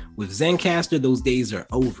 With Zencastr, those days are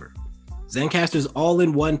over. Zencastr's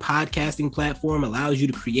all-in-one podcasting platform allows you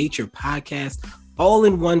to create your podcast all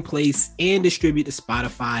in one place and distribute to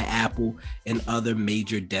Spotify, Apple, and other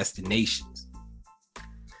major destinations.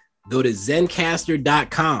 Go to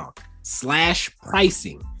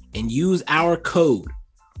zencastr.com/pricing and use our code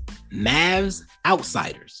Mavs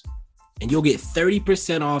Outsiders, and you'll get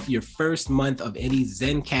 30% off your first month of any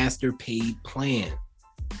Zencastr paid plan.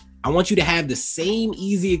 I want you to have the same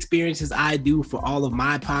easy experiences I do for all of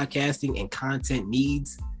my podcasting and content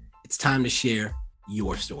needs. It's time to share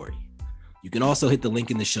your story. You can also hit the link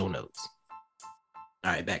in the show notes.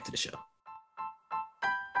 All right, back to the show.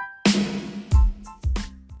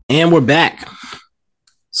 And we're back.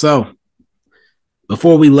 So,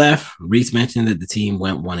 before we left, Reese mentioned that the team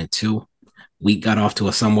went 1-2. We got off to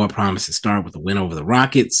a somewhat promising start with a win over the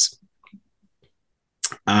Rockets.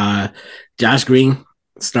 Josh Green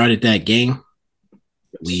started that game.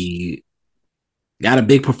 We got a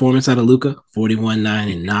big performance out of Luka, 41, 9,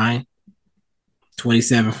 and 9.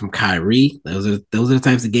 27 from Kyrie. Those are the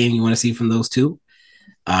types of game you want to see from those two.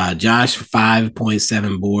 Josh,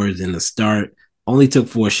 5.7 boards in the start. Only took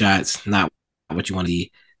 4 shots. Not what you want to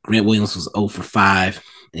see. Grant Williams was 0 for 5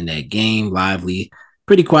 in that game. Lively,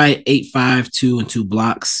 pretty quiet. 8, 5, 2, and 2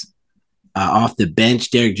 blocks. Off the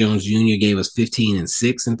bench, Derrick Jones Jr. gave us 15 and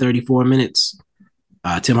 6 in 34 minutes.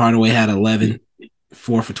 Tim Hardaway had 11,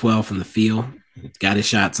 4 for 12 from the field, got his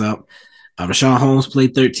shots up. Rashawn Holmes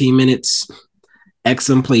played 13 minutes.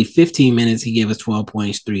 Exum played 15 minutes. He gave us 12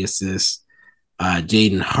 points, 3 assists.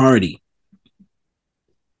 Jaden Hardy,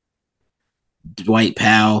 Dwight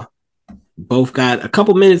Powell, both got a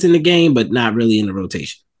couple minutes in the game, but not really in the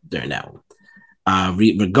rotation during that one.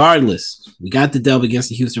 Regardless, we got the dub against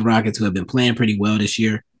the Houston Rockets, who have been playing pretty well this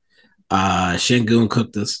year. Şengün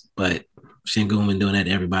cooked us, but Şengün been doing that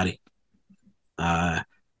to everybody.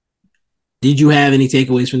 Did you have any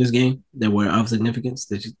takeaways from this game that were of significance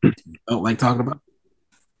that you felt like talking about?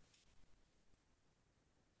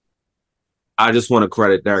 I just want to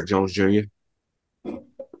credit Derrick Jones Jr.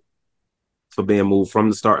 for being moved from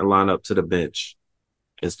the starting lineup to the bench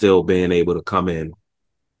and still being able to come in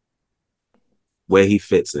where he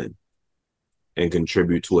fits in and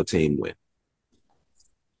contribute to a team win.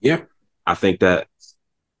 Yeah. I think that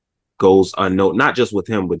goes unknown, not just with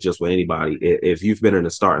him, but just with anybody. If you've been in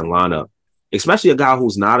the starting lineup, especially a guy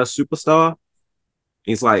who's not a superstar,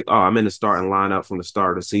 he's like, oh, I'm in the starting lineup from the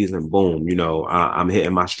start of the season. Boom, I'm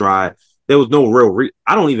hitting my stride. There was no real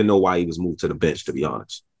I don't even know why he was moved to the bench, to be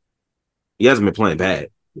honest. He hasn't been playing bad.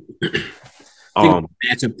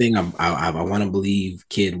 Matchup thing, I want to believe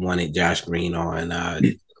Kid wanted Josh Green on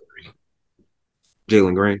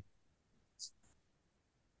Jalen Green.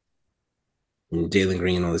 Jalen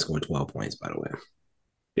Green only scored 12 points, by the way.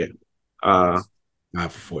 Yeah. 5 for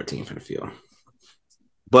 14 for the field.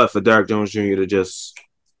 But for Derrick Jones Jr. to just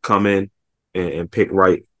come in and pick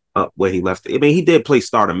right up where he left. I mean, he did play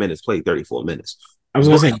starter minutes, played 34 minutes. I was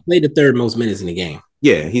going to say, he played the third most minutes in the game.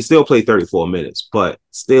 Yeah, he still played 34 minutes, but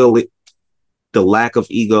still the lack of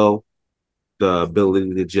ego, the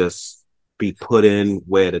ability to just be put in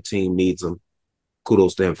where the team needs him.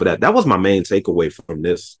 Kudos to him for that. That was my main takeaway from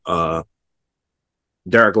this.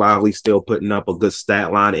 Derek Lively still putting up a good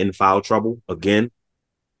stat line in foul trouble again.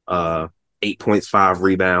 8 points, 5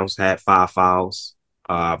 rebounds, had 5 fouls.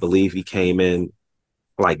 I believe he came in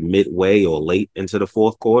like midway or late into the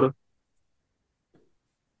fourth quarter.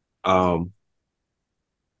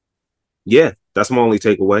 Yeah, that's my only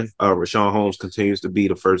takeaway. Rashawn Holmes continues to be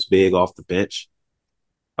the first big off the bench.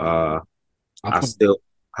 I was going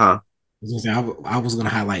to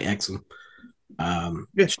highlight Exum.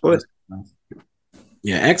 Yeah, go ahead.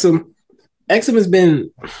 Yeah, Exum has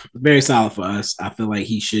been very solid for us. I feel like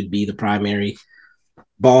he should be the primary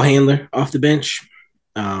ball handler off the bench.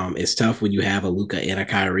 It's tough when you have a Luka and a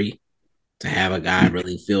Kyrie to have a guy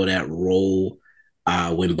really fill that role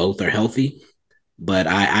when both are healthy. But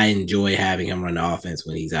I enjoy having him run the offense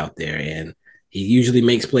when he's out there, and he usually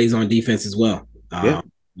makes plays on defense as well,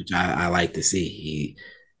 which I like to see.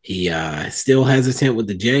 He still hesitant with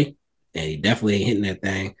the J, and he definitely ain't hitting that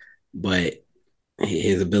thing, but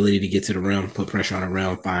his ability to get to the rim, put pressure on the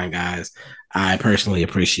rim, find guys, I personally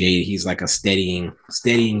appreciate. He's like a steadying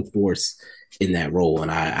force in that role,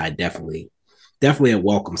 and I definitely a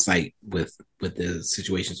welcome sight with the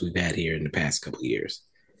situations we've had here in the past couple of years.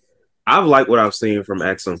 I've liked what I've seen from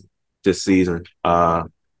Exum this season. The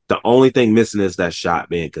only thing missing is that shot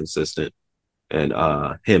being consistent and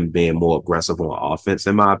him being more aggressive on offense,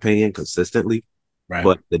 in my opinion, consistently. Right.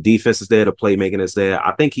 But the defense is there, the playmaking is there.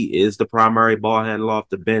 I think he is the primary ball handler off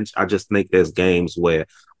the bench. I just think there's games where,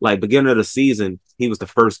 like beginning of the season, he was the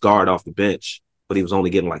first guard off the bench, but he was only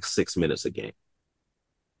getting like 6 minutes a game.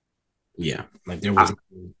 Yeah, like there was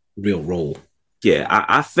no real role. Yeah,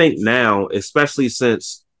 I think now, especially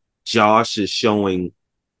since Josh is showing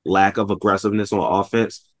lack of aggressiveness on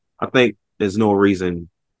offense, I think there's no reason,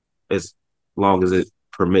 as long as it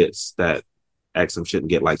permits, that Exum shouldn't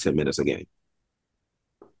get like 10 minutes a game.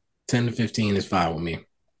 10 to 15 is fine with me.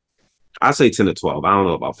 I say 10 to 12. I don't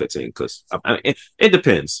know about 15 because it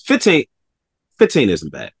depends. 15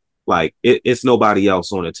 isn't bad. Like it's nobody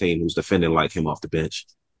else on the team who's defending like him off the bench.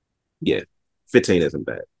 Yeah, 15 isn't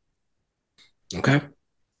bad. Okay.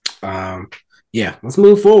 Yeah, let's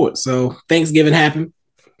move forward. So Thanksgiving happened.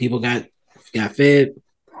 People got fed.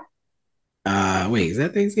 Wait, is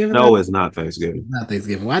that Thanksgiving? No, it's not Thanksgiving. It's not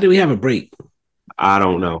Thanksgiving. Why do we have a break? I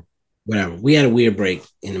don't know. Whatever. We had a weird break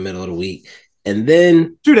in the middle of the week. And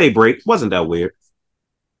then 2-day break. Wasn't that weird?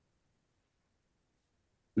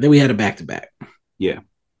 Then we had a back-to-back. Yeah,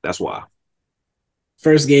 that's why.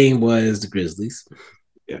 First game was the Grizzlies.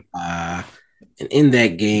 Yeah. And in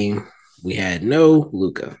that game, we had no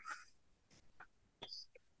Luka.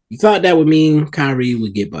 You thought that would mean Kyrie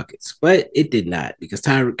would get buckets, but it did not because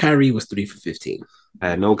Kyrie was 3 for 15. I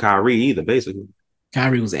had no Kyrie either, basically.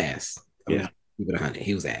 Kyrie was ass. Yeah. Keep it 100.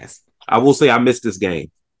 He was ass. I will say I missed this game.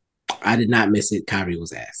 I did not miss it. Kyrie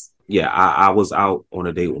was ass. Yeah, I was out on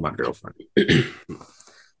a date with my girlfriend.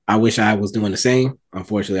 I wish I was doing the same.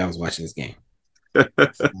 Unfortunately, I was watching this game.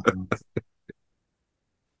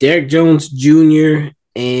 Derek Jones Jr.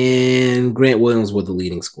 and Grant Williams were the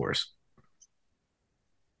leading scorers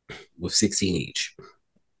with 16 each.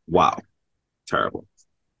 Wow. Terrible.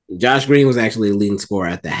 Josh Green was actually the leading scorer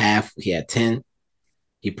at the half. He had 10.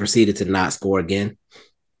 He proceeded to not score again.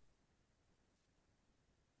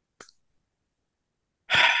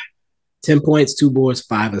 10 points, 2 boards,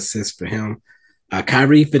 5 assists for him.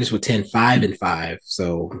 Kyrie finished with 10, 5, and 5.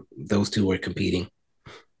 So those two were competing.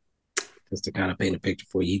 Just to kind of paint a picture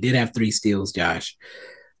for you. He did have 3 steals, Josh.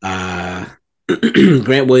 Grant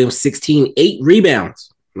Williams, 16, 8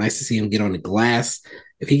 rebounds. Nice to see him get on the glass.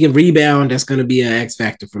 If he can rebound, that's going to be an X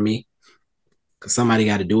factor for me because somebody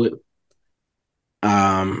got to do it.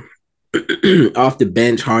 Off the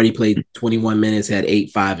bench, Hardy played 21 minutes, had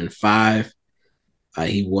 8, 5, and 5.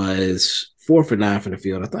 He was 4 for 9 from the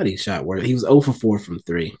field. I thought he shot worse. He was 0 for 4 from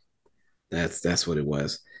 3. That's what it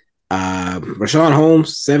was. Rashawn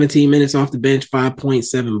Holmes, 17 minutes off the bench,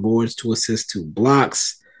 5.7 boards, 2 assists, 2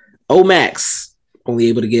 blocks. Omax, only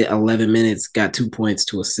able to get 11 minutes, got 2 points,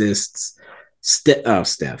 2 assists.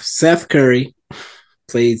 Seth Curry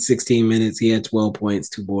played 16 minutes. He had 12 points,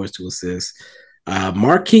 2 boards, 2 assists.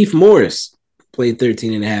 Markieff Morris played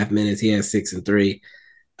 13 and a half minutes. He had 6 and 3.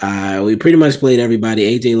 We pretty much played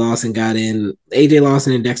everybody. AJ Lawson got in. AJ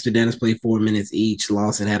Lawson and Dexter Dennis played 4 minutes each.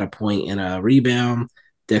 Lawson had a point and a rebound.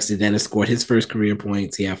 Dexter Dennis scored his first career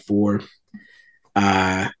points. He had 4.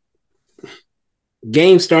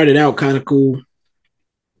 Game started out kind of cool.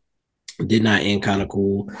 Did not end kind of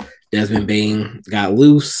cool. Desmond Bain got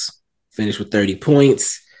loose. Finished with 30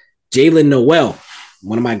 points. Jalen Noel,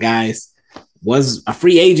 one of my guys, was a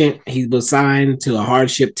free agent. He was signed to a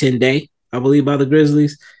hardship 10-day, I believe, by the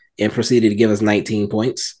Grizzlies, and proceeded to give us 19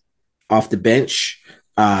 points off the bench.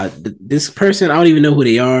 This person, I don't even know who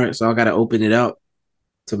they are, so I got to open it up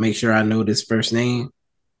to make sure I know this first name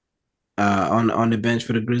on the bench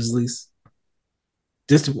for the Grizzlies.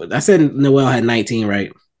 I said Noel had 19,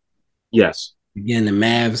 right? Yes. Again, the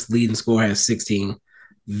Mavs leading scorer has 16.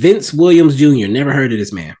 Vince Williams Jr., never heard of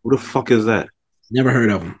this man. Who the fuck is that? Never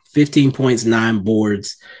heard of him. 15 points, 9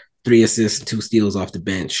 boards, 3 assists, 2 steals off the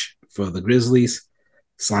bench for the Grizzlies.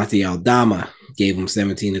 Santi Aldama gave him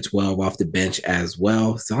 17 to 12 off the bench as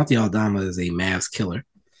well. Santi Aldama is a Mavs killer.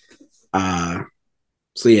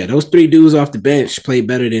 So yeah, those 3 dudes off the bench played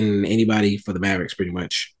better than anybody for the Mavericks, pretty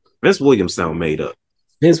much. Vince Williams sound made up.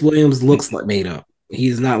 Vince Williams looks like made up. He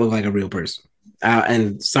does not look like a real person.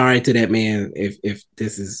 And sorry to that man if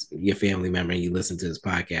this is your family member and you listen to this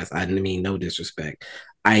podcast. I didn't mean no disrespect.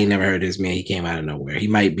 I ain't never heard of this man. He came out of nowhere. He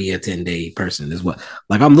might be a 10-day person as well.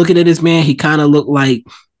 Like I'm looking at this man. He kind of looked like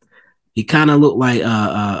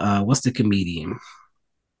what's the comedian?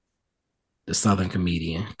 The Southern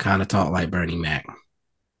comedian. Kind of talk like Bernie Mac.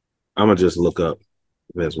 I'm gonna just look up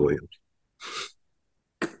Vince Williams.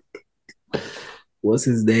 What's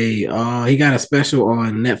his name? He got a special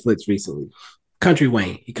on Netflix recently. Country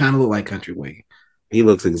Wayne. He kind of looked like Country Wayne. He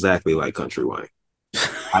looks exactly like Country Wayne.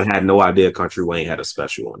 I had no idea Country Wayne had a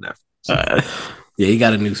special on Netflix. Yeah, he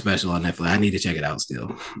got a new special on Netflix. I need to check it out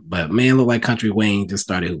still. But man, looked like Country Wayne just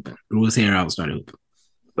started hooping. Grew his hair out and started hooping.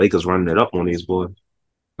 Lakers running it up on these boys.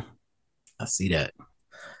 I see that.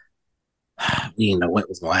 We didn't know what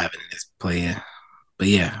was going to happen in this play. But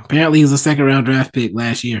yeah, apparently he was a 2nd round draft pick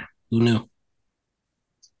last year. Who knew?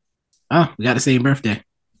 Oh, we got the same birthday.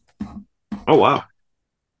 Oh, wow.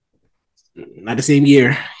 Not the same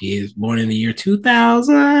year. He is born in the year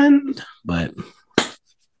 2000. But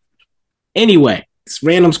anyway, this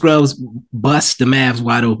random scrubs bust the Mavs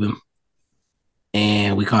wide open.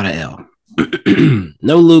 And we caught an L.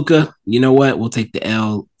 No Luka. You know what? We'll take the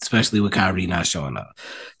L, especially with Kyrie not showing up.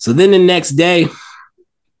 So then the next day,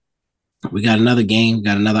 we got another game,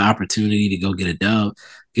 got another opportunity to go get a dub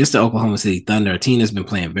against the Oklahoma City Thunder. A team that's been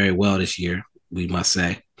playing very well this year, we must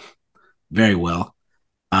say. Very well.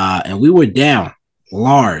 And we were down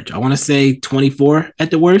large. I want to say 24 at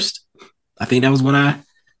the worst. I think that was when I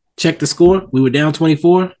checked the score. We were down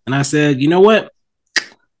 24. And I said, you know what?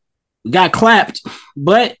 We got clapped.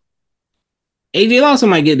 But AJ Lawson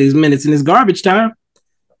might get these minutes in his garbage time.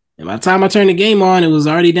 And by the time I turned the game on, it was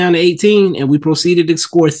already down to 18. And we proceeded to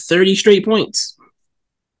score 30 straight points.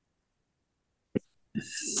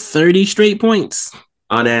 30 straight points.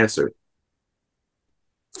 Unanswered.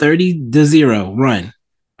 30-0 run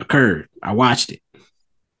occurred. I watched it.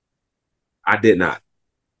 I did not.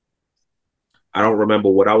 I don't remember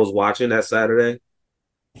what I was watching that Saturday.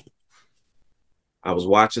 I was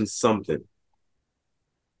watching something.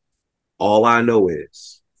 All I know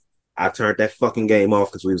is I turned that fucking game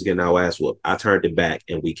off because we was getting our ass whooped. I turned it back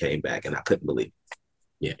and we came back and I couldn't believe it.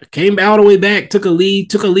 Yeah, came all the way back, took a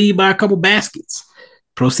lead by a couple baskets.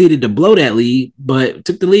 Proceeded to blow that lead, but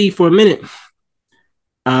took the lead for a minute.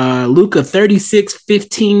 Luka 36,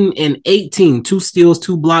 15, and 18, 2 steals,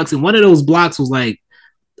 2 blocks, and one of those blocks was like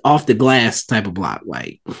off the glass type of block.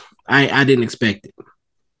 Like I didn't expect it.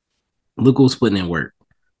 Luka was putting in work.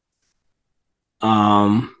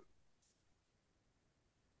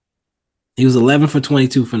 He was 11 for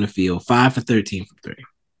 22 from the field, 5 for 13 from 3,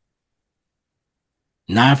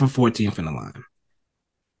 9 for 14 from the line.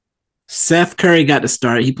 Seth Curry got the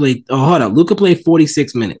start. He played. Oh, hold up. Luka played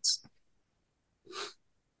 46 minutes.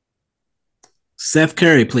 Seth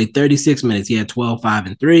Curry played 36 minutes. He had 12, 5,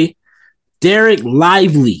 and 3. Derek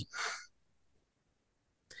Lively,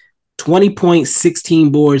 20 points,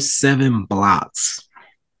 16 boards, 7 blocks.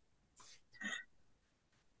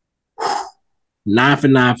 9 for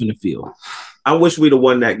 9 from the field. I wish we'd have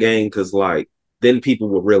won that game because, like, then people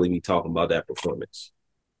would really be talking about that performance.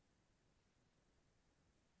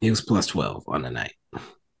 He was plus 12 on the night.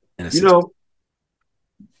 You know,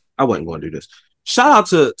 I wasn't going to do this. Shout out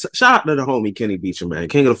to the homie Kenny Beecher, man,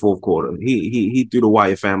 king of the fourth quarter. He threw the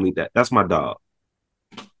Wyatt family. That's my dog.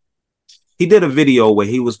 He did a video where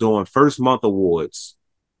he was doing first month awards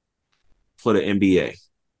for the NBA,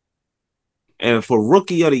 and for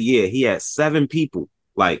Rookie of the Year, he had 7 people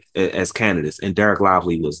like as candidates, and Derek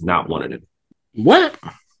Lively was not one of them. What?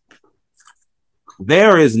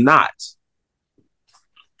 There is not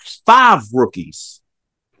 5 rookies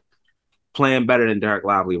playing better than Derek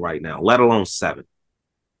Lively right now, let alone 7.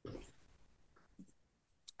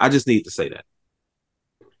 I just need to say that.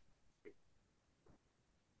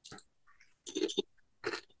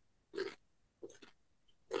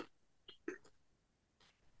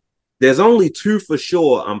 There's only 2 for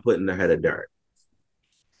sure I'm putting ahead of Derek.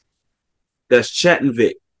 That's Chet and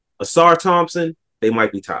Vic. Asar Thompson, they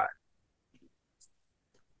might be tied.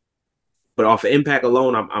 But off of impact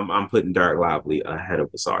alone, I'm putting Derek Lively ahead of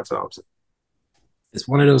Asar Thompson. It's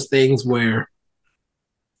one of those things where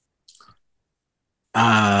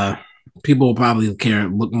people will probably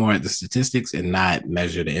look more at the statistics and not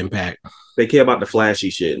measure the impact. They care about the flashy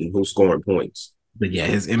shit and who's scoring points. But yeah,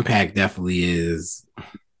 his impact definitely is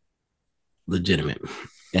legitimate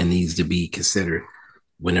and needs to be considered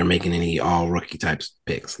when they're making any all rookie types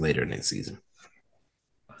picks later in the season.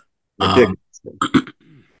 Not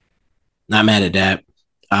mad at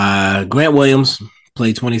that. Grant Williams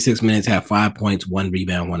played 26 minutes, had 5 points, 1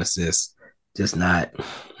 rebound, 1 assist. Just not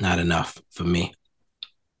enough for me.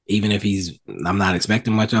 Even if I'm not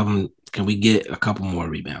expecting much of him. Can we get a couple more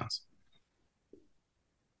rebounds?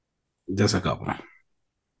 Just a couple.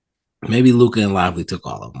 Maybe Luka and Lively took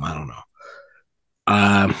all of them. I don't know.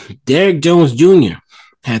 Derrick Jones Jr.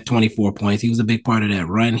 had 24 points. He was a big part of that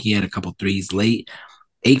run. He had a couple threes late.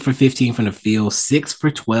 8 for 15 from the field, 6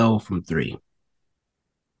 for 12 from 3.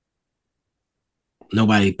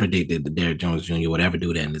 Nobody predicted that Derrick Jones Jr. would ever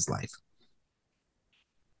do that in his life.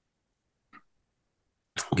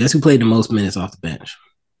 Guess who played the most minutes off the bench?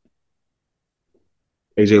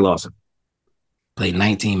 AJ Lawson. Played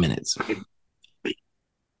 19 minutes.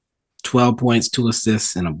 12 points, 2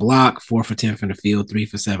 assists, and a block. 4 for 10 from the field, 3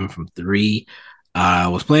 for 7 from 3.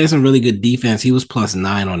 Was playing some really good defense. He was plus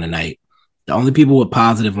 9 on the night. The only people with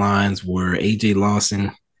positive lines were AJ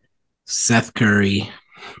Lawson, Seth Curry,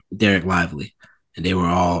 Derek Lively. And they were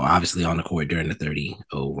all obviously on the court during the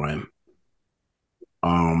 30-0 run.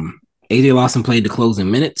 AJ Lawson played the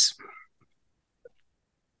closing minutes.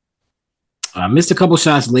 Missed a couple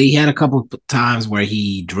shots late. He had a couple times where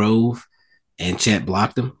he drove and Chet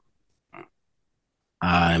blocked him.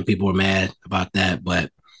 And people were mad about that.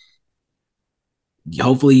 But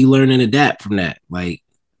hopefully you learn and adapt from that. Like,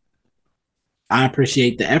 I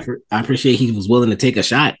appreciate the effort. I appreciate he was willing to take a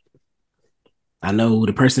shot. I know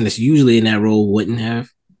the person that's usually in that role wouldn't have.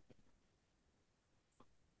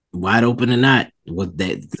 Wide open or not. With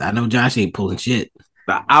that, I know Josh ain't pulling shit.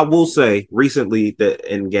 I will say recently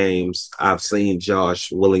that in games I've seen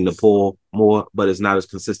Josh willing to pull more, but it's not as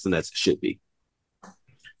consistent as it should be.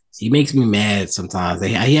 He makes me mad sometimes.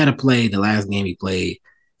 He had a play the last game he played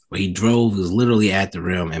where he drove, was literally at the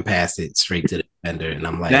rim and passed it straight to the defender. And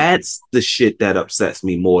I'm like, that's the shit that upsets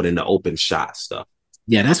me more than the open shot stuff.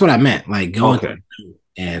 Yeah, that's what I meant. Like going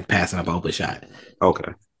and passing up an open shot.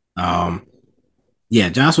 Okay. Yeah,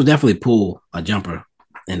 Josh will definitely pull a jumper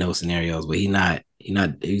in those scenarios, but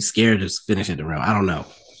he's scared to finish at the rim. I don't know.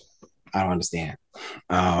 I don't understand.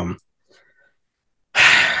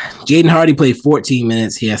 Jaden Hardy played 14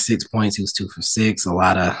 minutes. He had 6 points. He was 2 for 6. A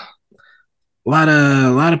lot of A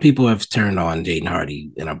lot of people have turned on Jaden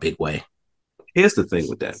Hardy in a big way. Here's the thing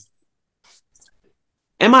with that.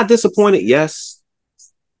 Am I disappointed? Yes.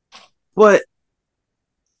 But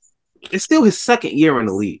it's still his second year in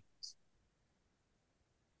the league.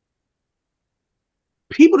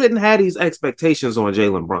 People didn't have these expectations on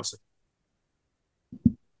Jalen Brunson.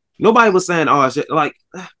 Nobody was saying, oh, like,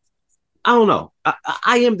 I don't know.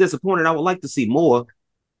 I am disappointed. I would like to see more.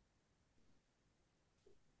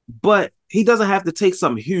 But he doesn't have to take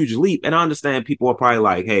some huge leap. And I understand people are probably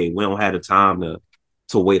like, hey, we don't have the time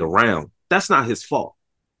to wait around. That's not his fault.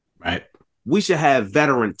 Right. We should have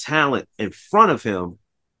veteran talent in front of him.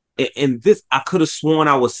 And this, I could have sworn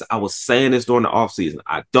I was saying this during the offseason.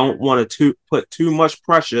 I don't want to put too much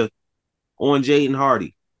pressure on Jaden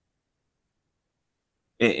Hardy.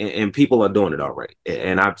 And people are doing it already.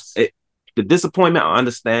 And the disappointment, I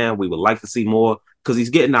understand. We would like to see more because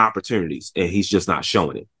he's getting the opportunities and he's just not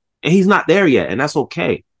showing it. And he's not there yet, and that's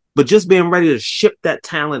okay. But just being ready to ship that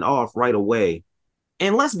talent off right away.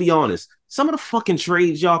 And let's be honest, some of the fucking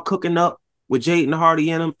trades y'all cooking up with Jaden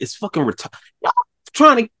Hardy in them is fucking retarded. Y'all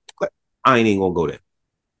trying to... I ain't even gonna go there.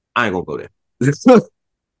 I ain't gonna go there.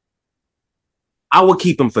 I would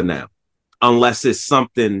keep him for now. Unless it's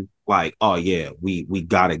something like, oh yeah, we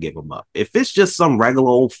gotta give him up. If it's just some regular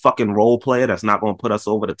old fucking role player that's not gonna put us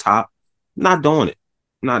over the top, not doing it.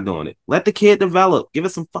 Not doing it. Let the kid develop. Give it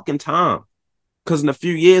some fucking time. Because in a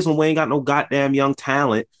few years when we ain't got no goddamn young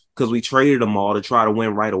talent, because we traded them all to try to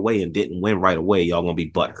win right away and didn't win right away, y'all gonna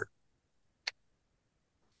be butthurt.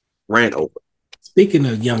 Rant over. Speaking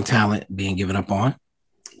of young talent being given up on,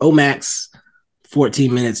 Omax,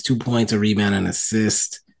 14 minutes, 2 points, a rebound, and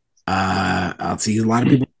assist. I'll see a lot of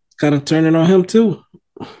people kind of turning on him too.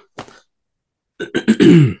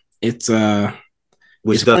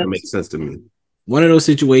 Which doesn't make sense to me. One of those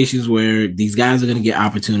situations where these guys are going to get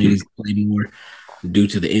opportunities to play more due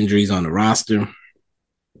to the injuries on the roster.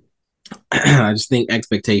 I just think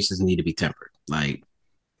expectations need to be tempered. Like,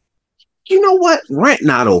 you know what? Rant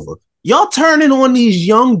not over. Y'all turning on these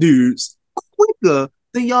young dudes quicker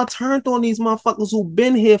than y'all turned on these motherfuckers who've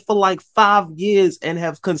been here for like 5 years and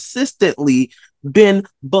have consistently been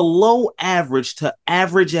below average to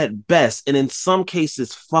average at best, and in some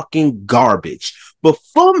cases fucking garbage.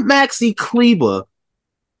 Before Maxi Kleber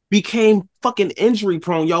became fucking injury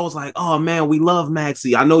prone, y'all was like, oh man, we love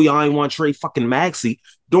Maxi. I know y'all ain't want to trade fucking Maxi.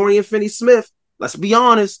 Dorian Finney-Smith, let's be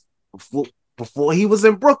honest, before he was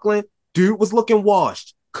in Brooklyn, dude was looking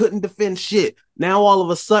washed. Couldn't defend shit. Now all of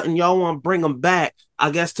a sudden y'all want to bring him back,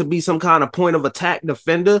 I guess, to be some kind of point of attack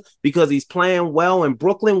defender because he's playing well in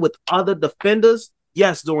Brooklyn with other defenders.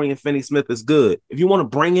 Yes, Dorian Finney-Smith is good. If you want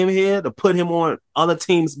to bring him here to put him on other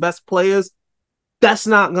teams' best players, that's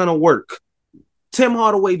not gonna work. Tim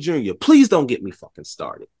Hardaway Jr., please don't get me fucking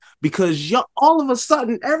started because all of a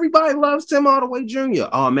sudden everybody loves Tim Hardaway Jr.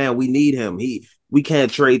 Oh man, we need him. We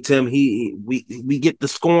can't trade Tim. We get the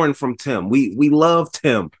scoring from Tim. We love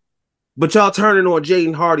Tim. But y'all turning on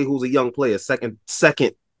Jaden Hardy, who's a young player, second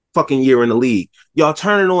fucking year in the league. Y'all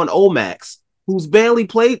turning on Omax, who's barely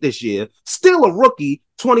played this year, still a rookie,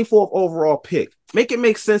 24th overall pick. Make it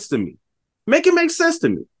make sense to me. Make it make sense to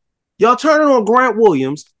me. Y'all turning on Grant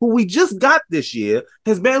Williams, who we just got this year,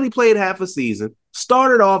 has barely played half a season,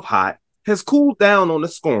 started off hot, has cooled down on the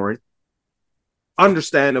scoring.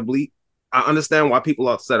 Understandably, I understand why people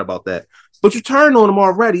are upset about that. But you turned on him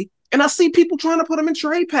already, and I see people trying to put him in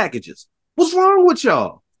trade packages. What's wrong with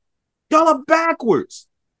y'all? Y'all are backwards.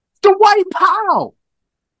 Dwight Powell.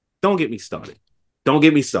 Don't get me started. Don't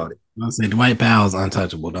get me started. I'll say Dwight Powell's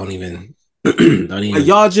untouchable. Don't even.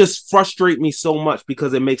 Y'all just frustrate me so much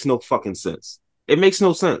because it makes no fucking sense. It makes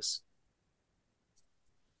no sense.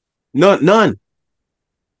 None.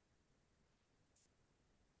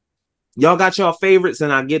 Y'all got y'all favorites,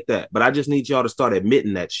 and I get that, but I just need y'all to start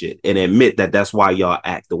admitting that shit and admit that that's why y'all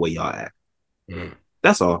act the way y'all act.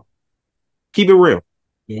 That's all. Keep it real.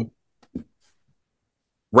 Yeah.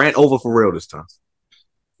 Rant over for real this time.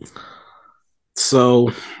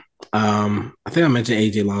 So, I think I mentioned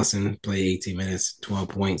AJ Lawson played 18 minutes, 12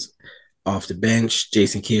 points off the bench.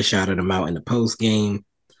 Jason Kidd shouted him out in the post game.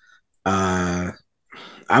 I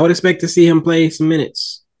would expect to see him play some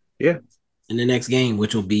minutes. Yeah. In the next game,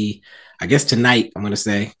 which will be, I guess, tonight, I'm going to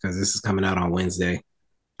say, because this is coming out on Wednesday.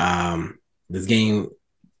 This game,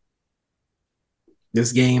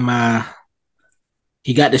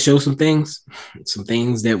 he got to show some things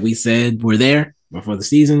that we said were there before the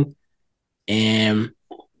season. And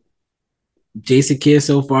Jason Kidd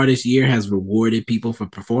so far this year has rewarded people for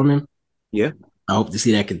performing. Yeah. I hope to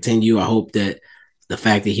see that continue. I hope that the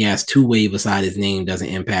fact that he has two-way beside his name doesn't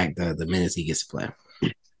impact the minutes he gets to play.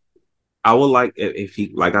 I would like if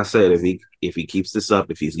he, like I said, if he keeps this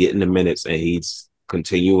up, if he's getting the minutes and he's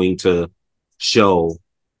continuing to show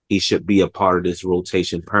he should be a part of this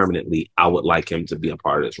rotation permanently, I would like him to be a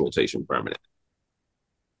part of this rotation permanent.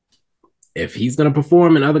 If he's going to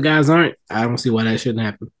perform and other guys aren't, I don't see why that shouldn't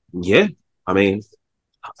happen. Yeah. I mean,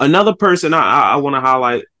 another person I want to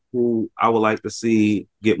highlight who I would like to see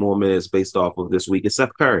get more minutes based off of this week is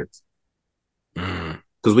Seth Curry.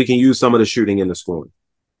 Because we can use some of the shooting and the scoring.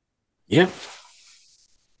 Yeah.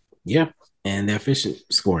 Yeah. And the efficient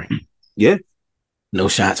scoring. Yeah. No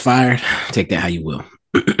shots fired. Take that how you will.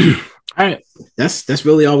 All right. That's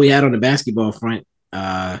really all we had on the basketball front.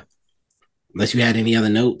 Unless you had any other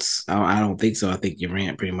notes. I don't think so. I think your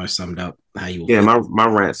rant pretty much summed up how you. Yeah, my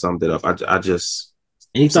rant summed it up. I just.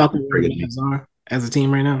 Any thoughts on where the Mavs are as a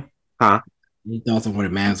team right now? Huh? Any thoughts on where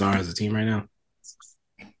the Mavs are as a team right now?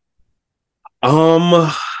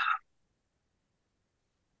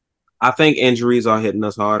 I think injuries are hitting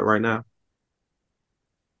us hard right now.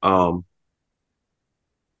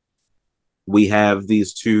 We have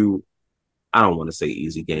these two. I don't want to say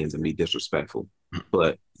easy games and be disrespectful,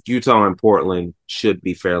 but Utah and Portland should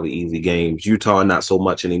be fairly easy games. Utah not so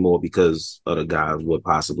much anymore because of the guys we're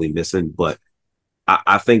possibly missing. But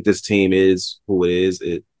I think this team is who it is.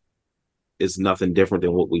 It is nothing different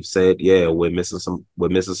than what we've said. Yeah, we're missing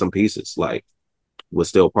some pieces. Like we're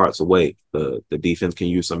still parts away. The defense can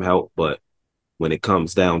use some help, but when it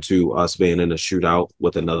comes down to us being in a shootout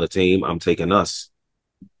with another team, I'm taking us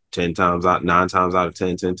 9 times out of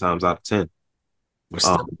 10, 10 times out of 10. We're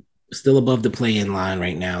still above the play-in line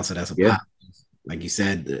right now, so that's a positive. Like you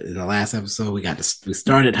said in the last episode, we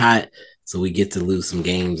started hot, so we get to lose some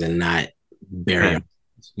games and not bury them.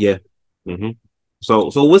 Yeah. Mm-hmm. So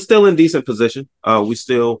we're still in decent position. We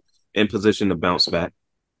still in position to bounce back.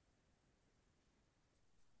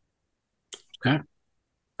 Okay.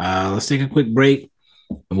 Let's take a quick break,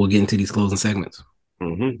 and we'll get into these closing segments.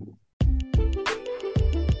 Mm-hmm.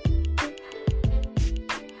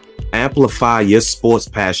 Amplify your sports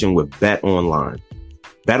passion with Bet Online.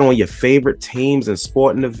 Bet on your favorite teams and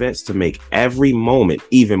sporting events to make every moment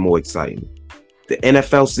even more exciting. The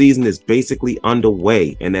NFL season is basically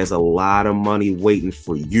underway, and there's a lot of money waiting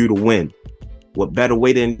for you to win. What better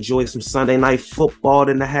way to enjoy some Sunday night football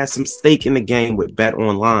than to have some stake in the game with Bet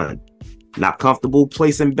Online? Not comfortable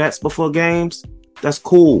placing bets before games? That's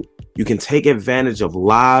cool. You can take advantage of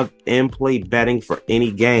live in-play betting for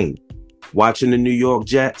any game. Watching the New York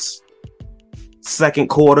Jets, second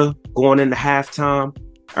quarter, going into halftime,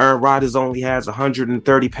 Aaron Rodgers only has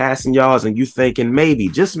 130 passing yards, and you thinking maybe,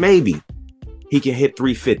 just maybe, he can hit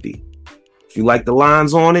 350. If you like the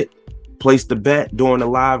lines on it, place the bet during the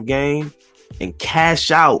live game and cash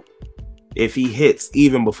out if he hits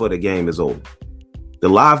even before the game is over. The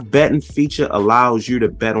live betting feature allows you to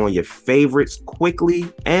bet on your favorites quickly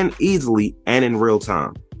and easily and in real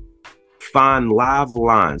time. Find live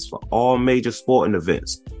lines for all major sporting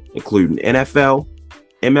events, including NFL,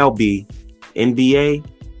 MLB, NBA,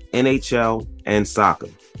 NHL, and soccer,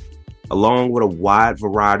 along with a wide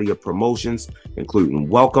variety of promotions, including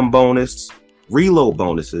welcome bonus, reload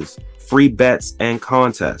bonuses, free bets, and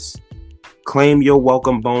contests. Claim your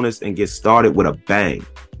welcome bonus and get started with a bang.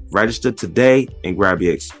 Register today and grab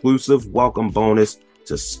your exclusive welcome bonus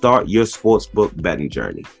to start your sportsbook betting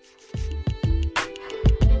journey.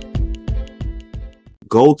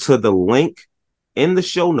 Go to the link in the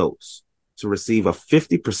show notes to receive a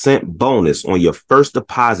 50% bonus on your first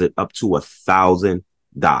deposit up to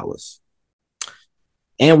 $1,000.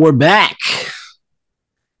 And we're back.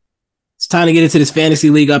 It's time to get into this fantasy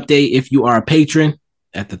league update. If you are a patron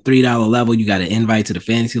at the $3 level, you got an invite to the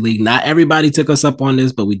fantasy league. Not everybody took us up on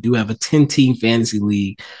this, but we do have a 10-team fantasy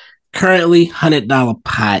league. Currently, $100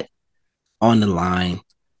 pot on the line.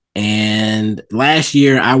 And last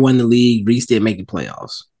year, I won the league. Reese didn't make the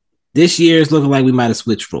playoffs. This year, it's looking like we might have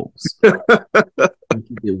switched roles.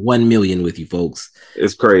 1 million with you folks.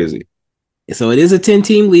 It's crazy. So it is a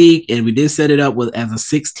 10-team league, and we did set it up as a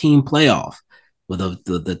 16 playoff, with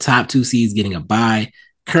the top 2 seeds getting a bye.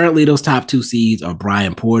 Currently, those top 2 seeds are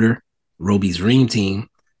Brian Porter, Roby's Dream Team,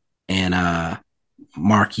 and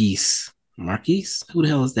Marquise. Marquise? Who the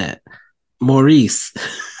hell is that? Maurice.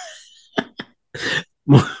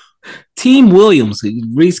 Team Williams.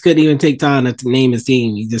 Reese couldn't even take time to name his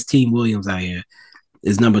team. He's just Team Williams out here.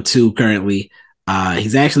 Is number 2 currently.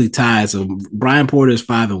 He's actually tied. So Brian Porter is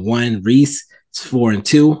 5-1. Reese is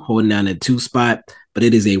 4-2, holding down that 2 spot. But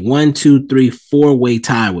it is a 1, 2, 3, 4-way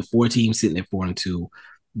tie with 4 teams sitting at 4-2.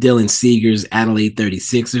 Dylan Seegers, Adelaide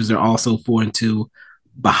 36ers are also 4-2.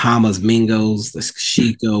 Bahamas Mingos, the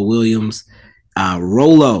Chico Williams,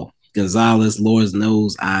 Rolo Gonzalez, Lord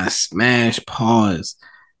knows I smash pause.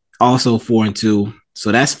 Also 4-2.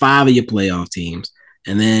 So that's 5 of your playoff teams.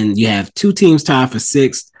 And then you have 2 teams tied for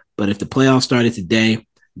 6th. But if the playoffs started today,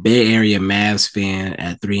 Bay Area Mavs fan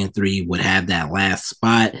at 3-3 would have that last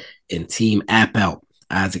spot. And Team Appelt,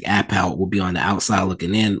 Isaac Appelt, will be on the outside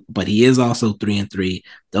looking in. But he is also 3-3.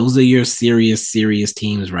 Those are your serious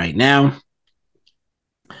teams right now.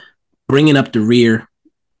 Bringing up the rear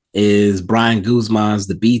is Brian Guzman's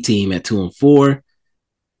the B team at 2-4.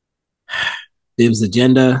 Bib's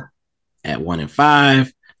Agenda at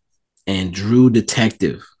 1-5, and Drew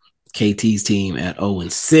Detective, KT's team, at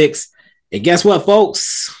 0-6. And guess what,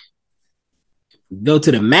 folks? Go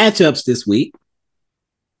to the matchups this week.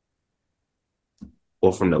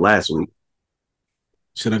 Or from the last week.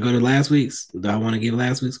 Should I go to last week's? Do I want to give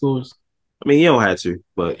last week's scores? I mean, you don't have to,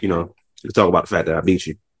 but you know, you can talk about the fact that I beat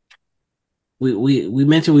you. We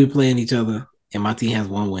mentioned we were playing each other, and my team has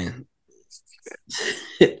 1 win.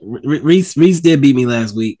 Reese did beat me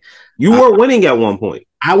last week. You were winning at one point.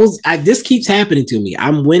 This keeps happening to me.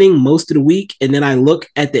 I'm winning most of the week, and then I look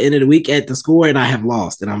at the end of the week at the score, and I have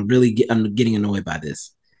lost, and I'm getting annoyed by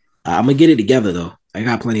this. I'm gonna get it together though. I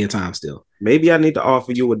got plenty of time still. Maybe I need to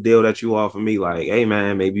offer you a deal that you offer me. Like, hey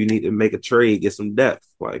man, maybe you need to make a trade, get some depth.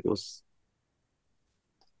 Like, what's?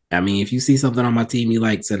 I mean, if you see something on my team you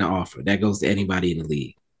like, send an offer. That goes to anybody in the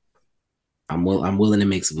league. I'm willing to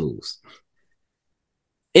make some moves.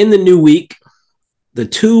 In the new week, the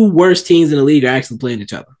 2 worst teams in the league are actually playing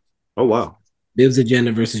each other. Oh, wow. Bib's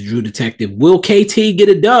Agenda versus Drew Detective. Will KT get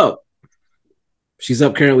a dub? She's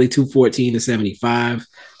up currently 214-75.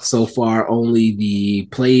 So far, only the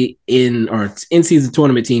play in or in-season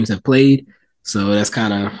tournament teams have played. So that's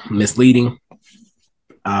kind of misleading.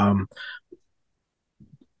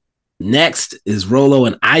 Next is Rolo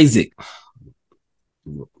and Isaac.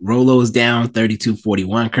 Rolo is down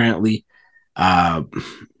 32-41 currently.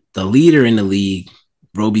 The leader in the league,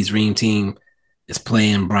 Roby's Ream team, is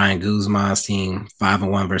playing Brian Guzman's team,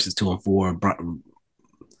 5-1 versus 2-4.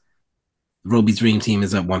 Roby's Dream team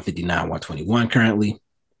is up 159-121 currently.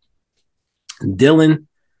 Dylan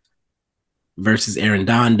versus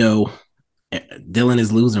Arredondo. Dylan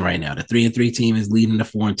is losing right now. The 3-3 team is leading the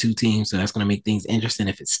 4-2 team, so that's going to make things interesting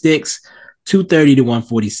if it sticks.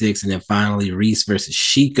 230-146, and then finally Reese versus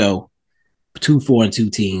Chico. 2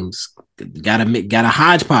 4-2 teams. Got a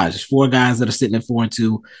hodgepodge. There's 4 guys that are sitting at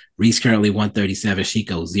 4-2. Reese currently 137,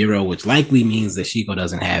 Chico 0, which likely means that Chico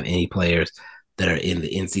doesn't have any players that are in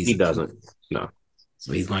the in-season. He doesn't. No.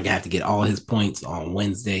 So he's going to have to get all his points on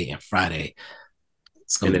Wednesday and Friday.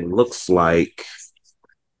 And it looks like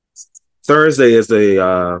Thursday is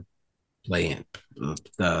the play-in, the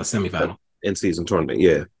semifinal in-season tournament.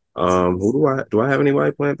 Yeah. Who do I have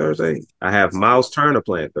anybody playing Thursday? I have Miles Turner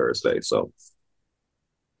playing Thursday. So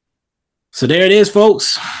there it is,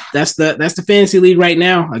 folks. That's the fantasy league right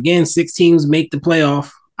now. Again, 6 teams make the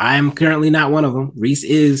playoff. I am currently not one of them. Reese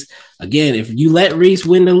is. Again, if you let Reese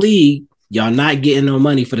win the league, y'all not getting no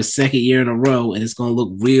money for the 2nd year in a row, and it's gonna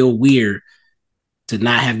look real weird to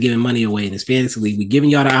not have given money away in this fantasy league. We're giving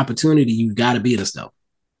y'all the opportunity. You got to beat us though.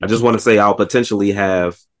 I just want to say I'll potentially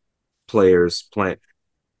have players playing.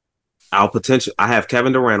 I have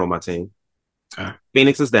Kevin Durant on my team. Okay.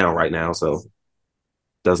 Phoenix is down right now, so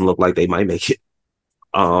doesn't look like they might make it.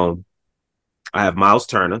 I have Miles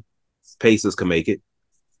Turner. Pacers can make it.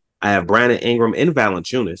 I have Brandon Ingram and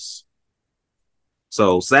Valanciunas.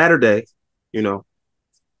 So Saturday, you know.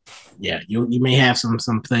 Yeah, you may have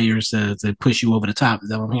some players to push you over the top. Is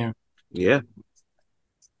that what I'm hearing? Yeah.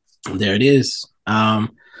 There it is.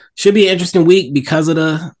 Should be an interesting week because of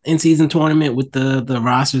the in-season tournament with the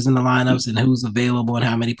rosters and the lineups and who's available and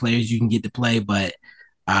how many players you can get to play. But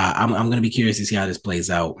I'm going to be curious to see how this plays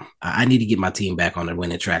out. I need to get my team back on the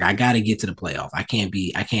winning track. I got to get to the playoff. I can't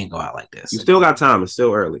go out like this. You still got time. It's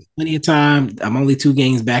still early. Plenty of time. I'm only 2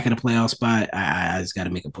 games back in the playoff spot. I just got to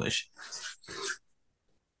make a push.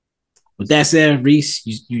 With that said, Reese,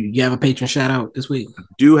 you have a patron shout out this week? I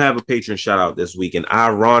do have a patron shout out this week. And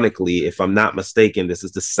ironically, if I'm not mistaken, this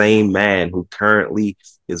is the same man who currently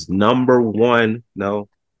is number 1. No.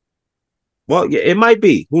 Well, yeah, it might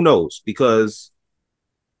be. Who knows? Because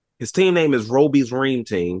his team name is Roby's Ream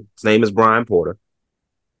Team. His name is Brian Porter.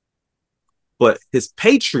 But his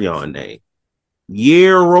Patreon name,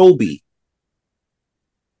 Year Roby.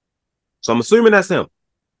 So I'm assuming that's him.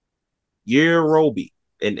 Year Roby.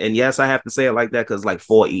 And yes, I have to say it like that because like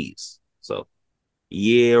 4 E's. So,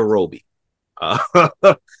 yeah, Roby.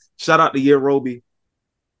 Shout out to Year Roby.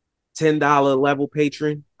 $10 level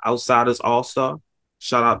patron, Outsiders All-Star.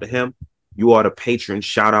 Shout out to him. You are the patron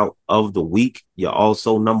shout out of the week. You're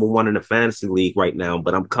also number one in the fantasy league right now,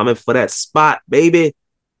 but I'm coming for that spot, baby.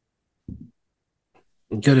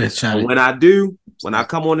 Good shot. And when I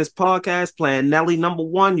come on this podcast playing Nelly number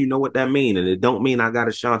one, you know what that means. And it don't mean I got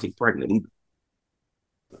Ashanti pregnant either.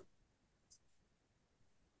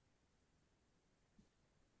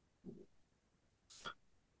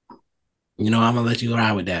 I'm gonna let you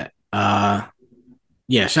ride with that.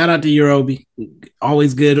 Yeah, shout out to Eurobi.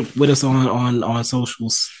 Always good with us on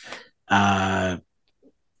socials. Glad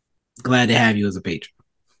to have you as a patron.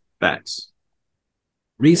 Facts.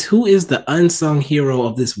 Reese, who is the unsung hero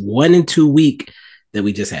of this 1 and 2 week that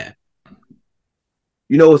we just had?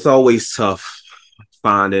 It's always tough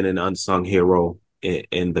finding an unsung hero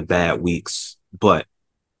in the bad weeks, but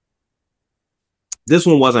this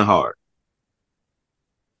one wasn't hard.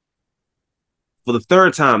 For the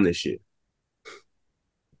third time this year.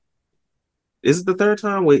 Is it the third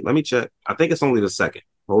time? Wait, let me check. I think it's only the second.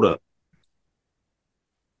 Hold up.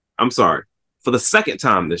 I'm sorry. For the second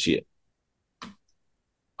time this year.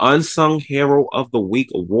 Unsung Hero of the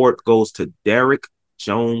Week award goes to Derek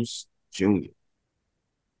Jones Jr.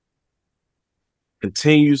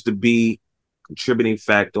 Continues to be a contributing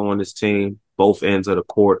factor on this team, both ends of the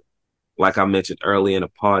court. Like I mentioned earlier in the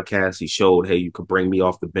podcast, he showed, hey, you could bring me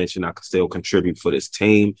off the bench and I could still contribute for this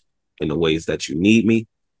team in the ways that you need me.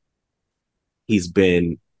 He's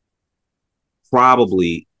been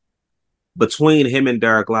probably between him and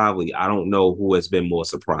Derek Lively, I don't know who has been more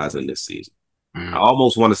surprising this season. I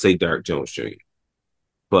almost want to say Derek Jones Jr.,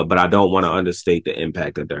 but I don't want to understate the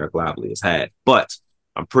impact that Derek Lively has had. But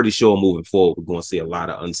I'm pretty sure moving forward, we're going to see a lot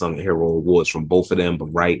of unsung hero awards from both of them.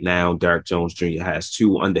 But right now, Derek Jones Jr. has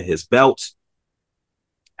 2 under his belt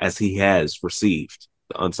as he has received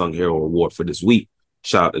the unsung hero award for this week.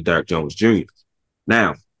 Shout out to Derek Jones Jr.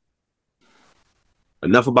 Now,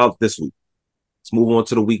 enough about this week. Let's move on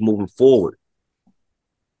to the week moving forward.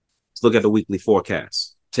 Let's look at the weekly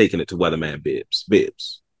forecast. Taking it to Weatherman Bibbs.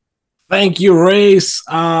 Bibbs. Thank you, Race.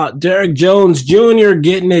 Derek Jones Jr.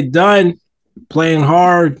 getting it done. Playing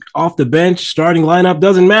hard off the bench. Starting lineup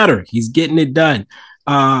doesn't matter. He's getting it done.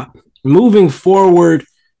 Moving forward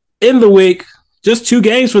in the week, just 2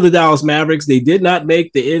 games for the Dallas Mavericks. They did not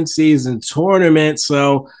make the in-season tournament,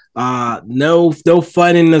 so no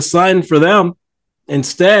fun in the sun for them.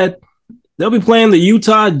 Instead, they'll be playing the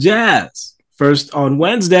Utah Jazz first on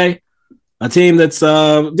Wednesday, a team that's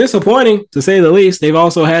disappointing, to say the least. They've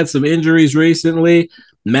also had some injuries recently.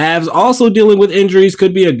 Mavs also dealing with injuries.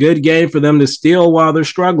 Could be a good game for them to steal while they're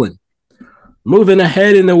struggling. Moving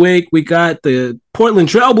ahead in the week, we got the Portland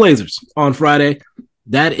Trailblazers on Friday.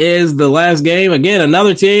 That is the last game. Again,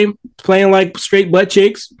 another team playing like straight butt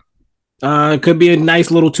cheeks. Could be a nice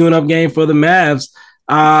little tune-up game for the Mavs.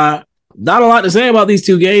 Not a lot to say about these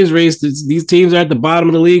 2 games, Reese. These teams are at the bottom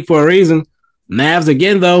of the league for a reason. Mavs,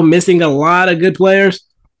 again, though, missing a lot of good players.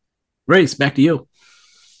 Reese, back to you.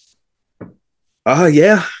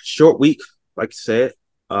 Yeah, short week, like you said.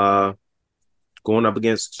 Going up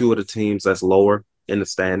against 2 of the teams that's lower in the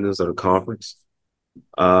standings of the conference.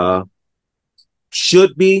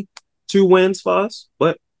 Should be 2 wins for us,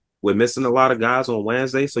 but we're missing a lot of guys on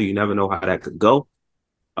Wednesday, so you never know how that could go.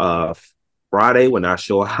 Friday, we're not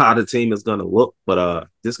sure how the team is going to look, but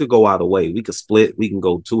this could go either way. We could split. We can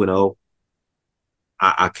go 2-0.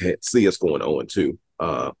 I can't see us going 0-2.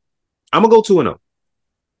 I'm going to go 2-0.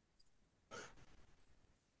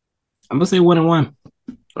 I'm going to say 1-1.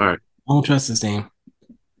 All right. I don't trust this team.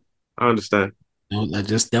 I understand. No, I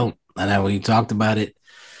just don't. I know we talked about it.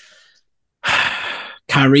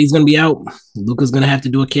 Kyrie's going to be out. Luka's going to have to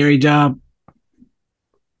do a carry job.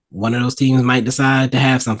 One of those teams might decide to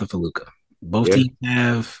have something for Luka. Both teams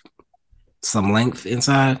have some length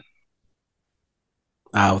inside.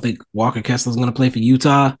 I think Walker Kessler's going to play for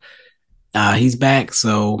Utah. He's back,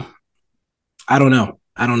 so I don't know.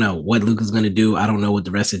 I don't know what Luka's going to do. I don't know what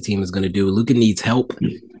the rest of the team is going to do. Luka needs help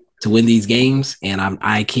to win these games, and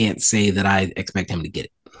I can't say that I expect him to get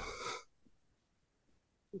it.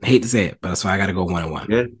 I hate to say it, but that's why I got to go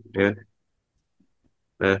 1-1. Yeah.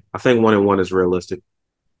 I think 1-1 is realistic.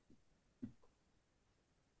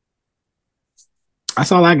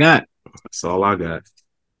 That's all I got. That's all I got.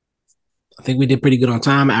 I think we did pretty good on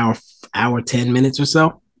time. Hour 10 minutes or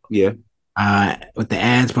so. Yeah. With the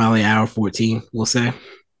ads, probably hour 14, we'll say.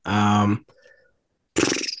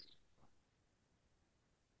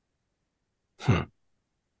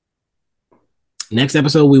 Next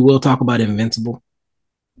episode, we will talk about Invincible.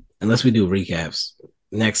 Unless we do recaps.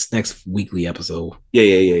 Next weekly episode.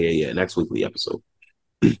 Yeah. Next weekly episode.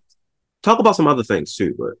 Talk about some other things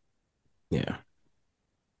too, but yeah.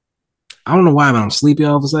 I don't know why, but I'm sleepy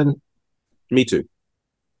all of a sudden. Me too.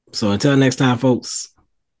 So until next time, folks,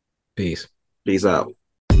 peace. Peace out.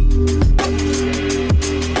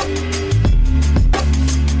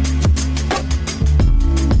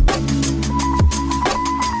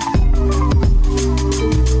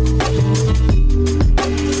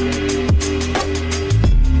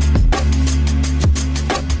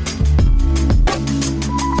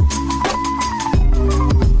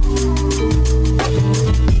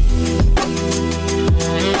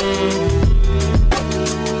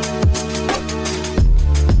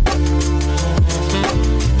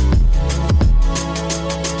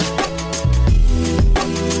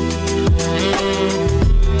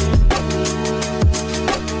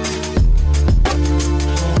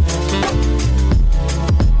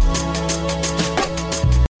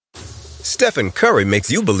 Stephen Curry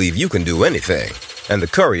makes you believe you can do anything. And the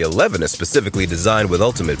Curry 11 is specifically designed with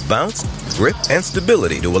ultimate bounce, grip, and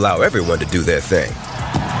stability to allow everyone to do their thing.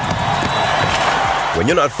 When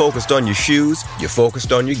you're not focused on your shoes, you're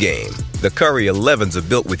focused on your game. The Curry 11s are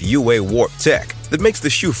built with UA Warp tech that makes the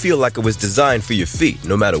shoe feel like it was designed for your feet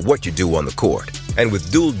no matter what you do on the court. And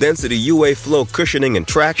with dual density UA flow cushioning and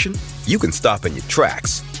traction, you can stop in your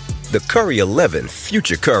tracks. The Curry 11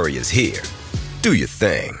 Future Curry is here. Do your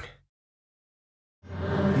thing.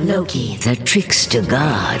 Loki, the trickster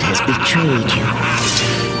god, has betrayed you.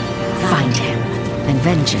 Find him, and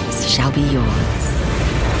vengeance shall be yours.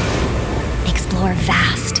 Explore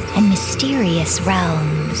vast and mysterious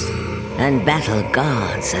realms. And battle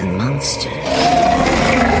gods and monsters.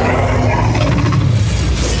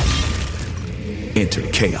 Enter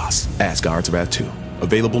Chaos, Asgard's Wrath 2.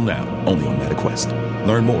 Available now, only on MetaQuest.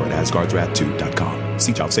 Learn more at asgardswrath2.com.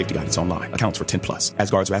 See child safety guidance online. Accounts for 10+.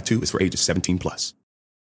 Asgard's Wrath 2 is for ages 17+.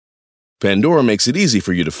 Pandora makes it easy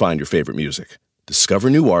for you to find your favorite music.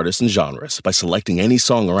 Discover new artists and genres by selecting any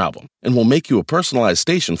song or album, and we'll make you a personalized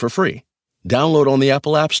station for free. Download on the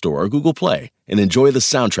Apple App Store or Google Play and enjoy the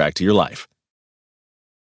soundtrack to your life.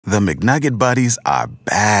 The McNugget Buddies are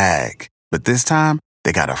back. But this time,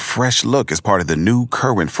 they got a fresh look as part of the new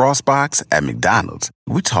Kerwin Frost box at McDonald's.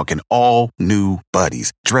 We're talking all new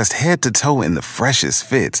buddies, dressed head to toe in the freshest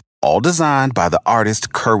fits, all designed by the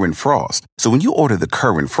artist Kerwin Frost. So when you order the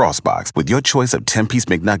Kerwin Frost box with your choice of 10-piece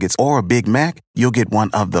McNuggets or a Big Mac, you'll get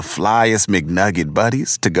one of the flyest McNugget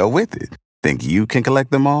buddies to go with it. Think you can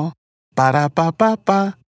collect them all?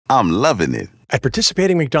 Ba-da-ba-ba-ba. I'm loving it. At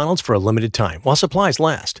participating McDonald's for a limited time while supplies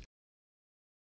last.